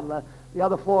under Sadler. The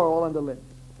other four are all under Lynn.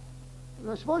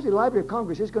 I suppose the Library of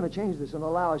Congress is going to change this and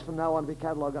allow us from now on to be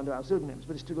cataloged under our pseudonyms,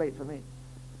 but it's too late for me.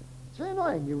 It's very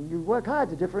annoying. You work hard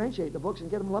to differentiate the books and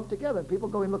get them lumped together. People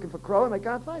go in looking for Crow and they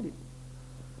can't find him.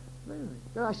 Really.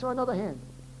 Then I saw another hand.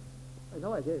 I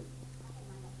know I did.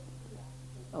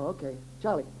 Oh, okay.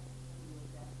 Charlie.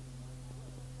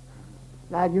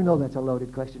 Now, you know that's a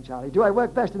loaded question, Charlie. Do I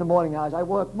work best in the morning hours? I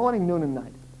work morning, noon, and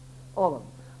night. All of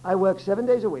them. I work 7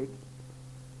 days a week,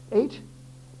 8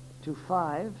 to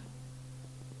 5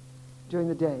 during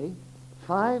the day,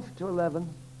 5 to 11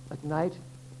 at night,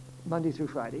 Monday through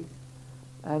Friday.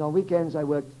 And on weekends, I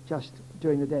work just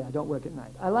during the day. I don't work at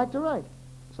night. I like to write,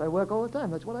 so I work all the time.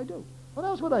 That's what I do. What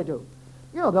else would I do?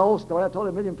 You know, the old story, I've told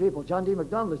a million people. John D.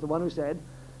 MacDonald is the one who said,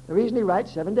 the reason he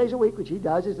writes 7 days a week, which he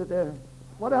does, is that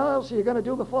what else are you going to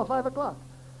do before 5 o'clock?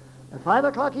 At 5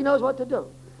 o'clock, he knows what to do.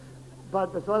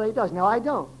 But before he does. Now, I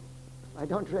don't. I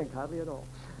don't drink, hardly at all.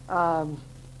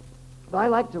 But I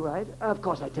like to write. Of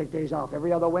course, I take days off.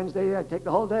 Every other Wednesday, I take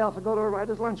the whole day off and go to a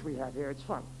writer's lunch we have here. It's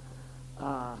fun.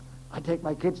 I take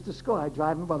my kids to school. I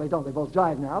drive them. Well, they don't. They both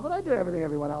drive now, but I do everything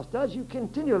everyone else does. You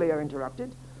continually are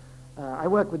interrupted. I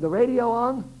work with the radio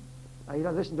on. I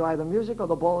listen to either music or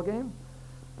the ball game.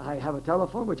 I have a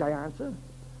telephone, which I answer,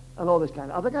 and all this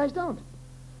kind of. Other guys don't.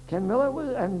 Ken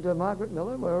Miller and Margaret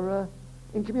Miller were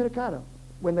incommunicado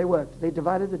when they worked. They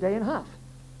divided the day in half.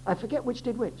 I forget which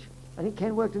did which. I think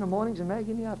Ken worked in the mornings and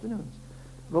Maggie in the afternoons.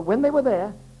 But when they were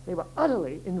there, they were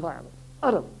utterly inviolate.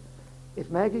 Utterly. If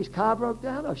Maggie's car broke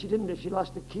down, or if she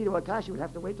lost the key to her car, she would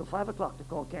have to wait till 5 o'clock to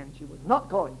call Ken. She would not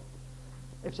call him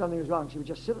if something was wrong. She would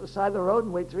just sit at the side of the road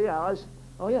and wait 3 hours.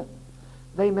 Oh, yeah.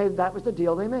 That was the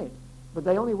deal they made. But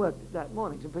they only worked that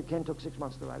morning. So Ken took 6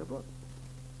 months to write a book.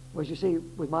 Whereas you see,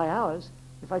 with my hours,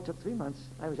 if I took 3 months,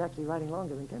 I was actually writing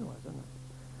longer than Ken was.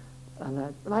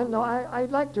 And I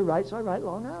like to write, so I write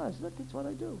long hours. Look, it's what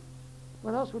I do.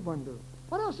 What else would one do?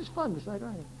 What else is fun besides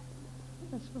writing?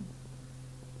 That's fun.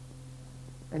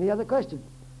 Any other question?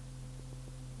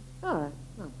 All right.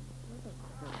 No.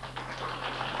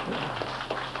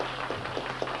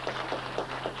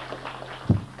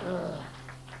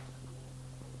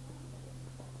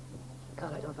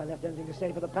 God, I don't know if I left anything to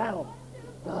say for the panel.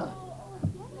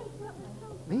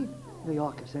 Me? New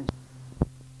York, essentially.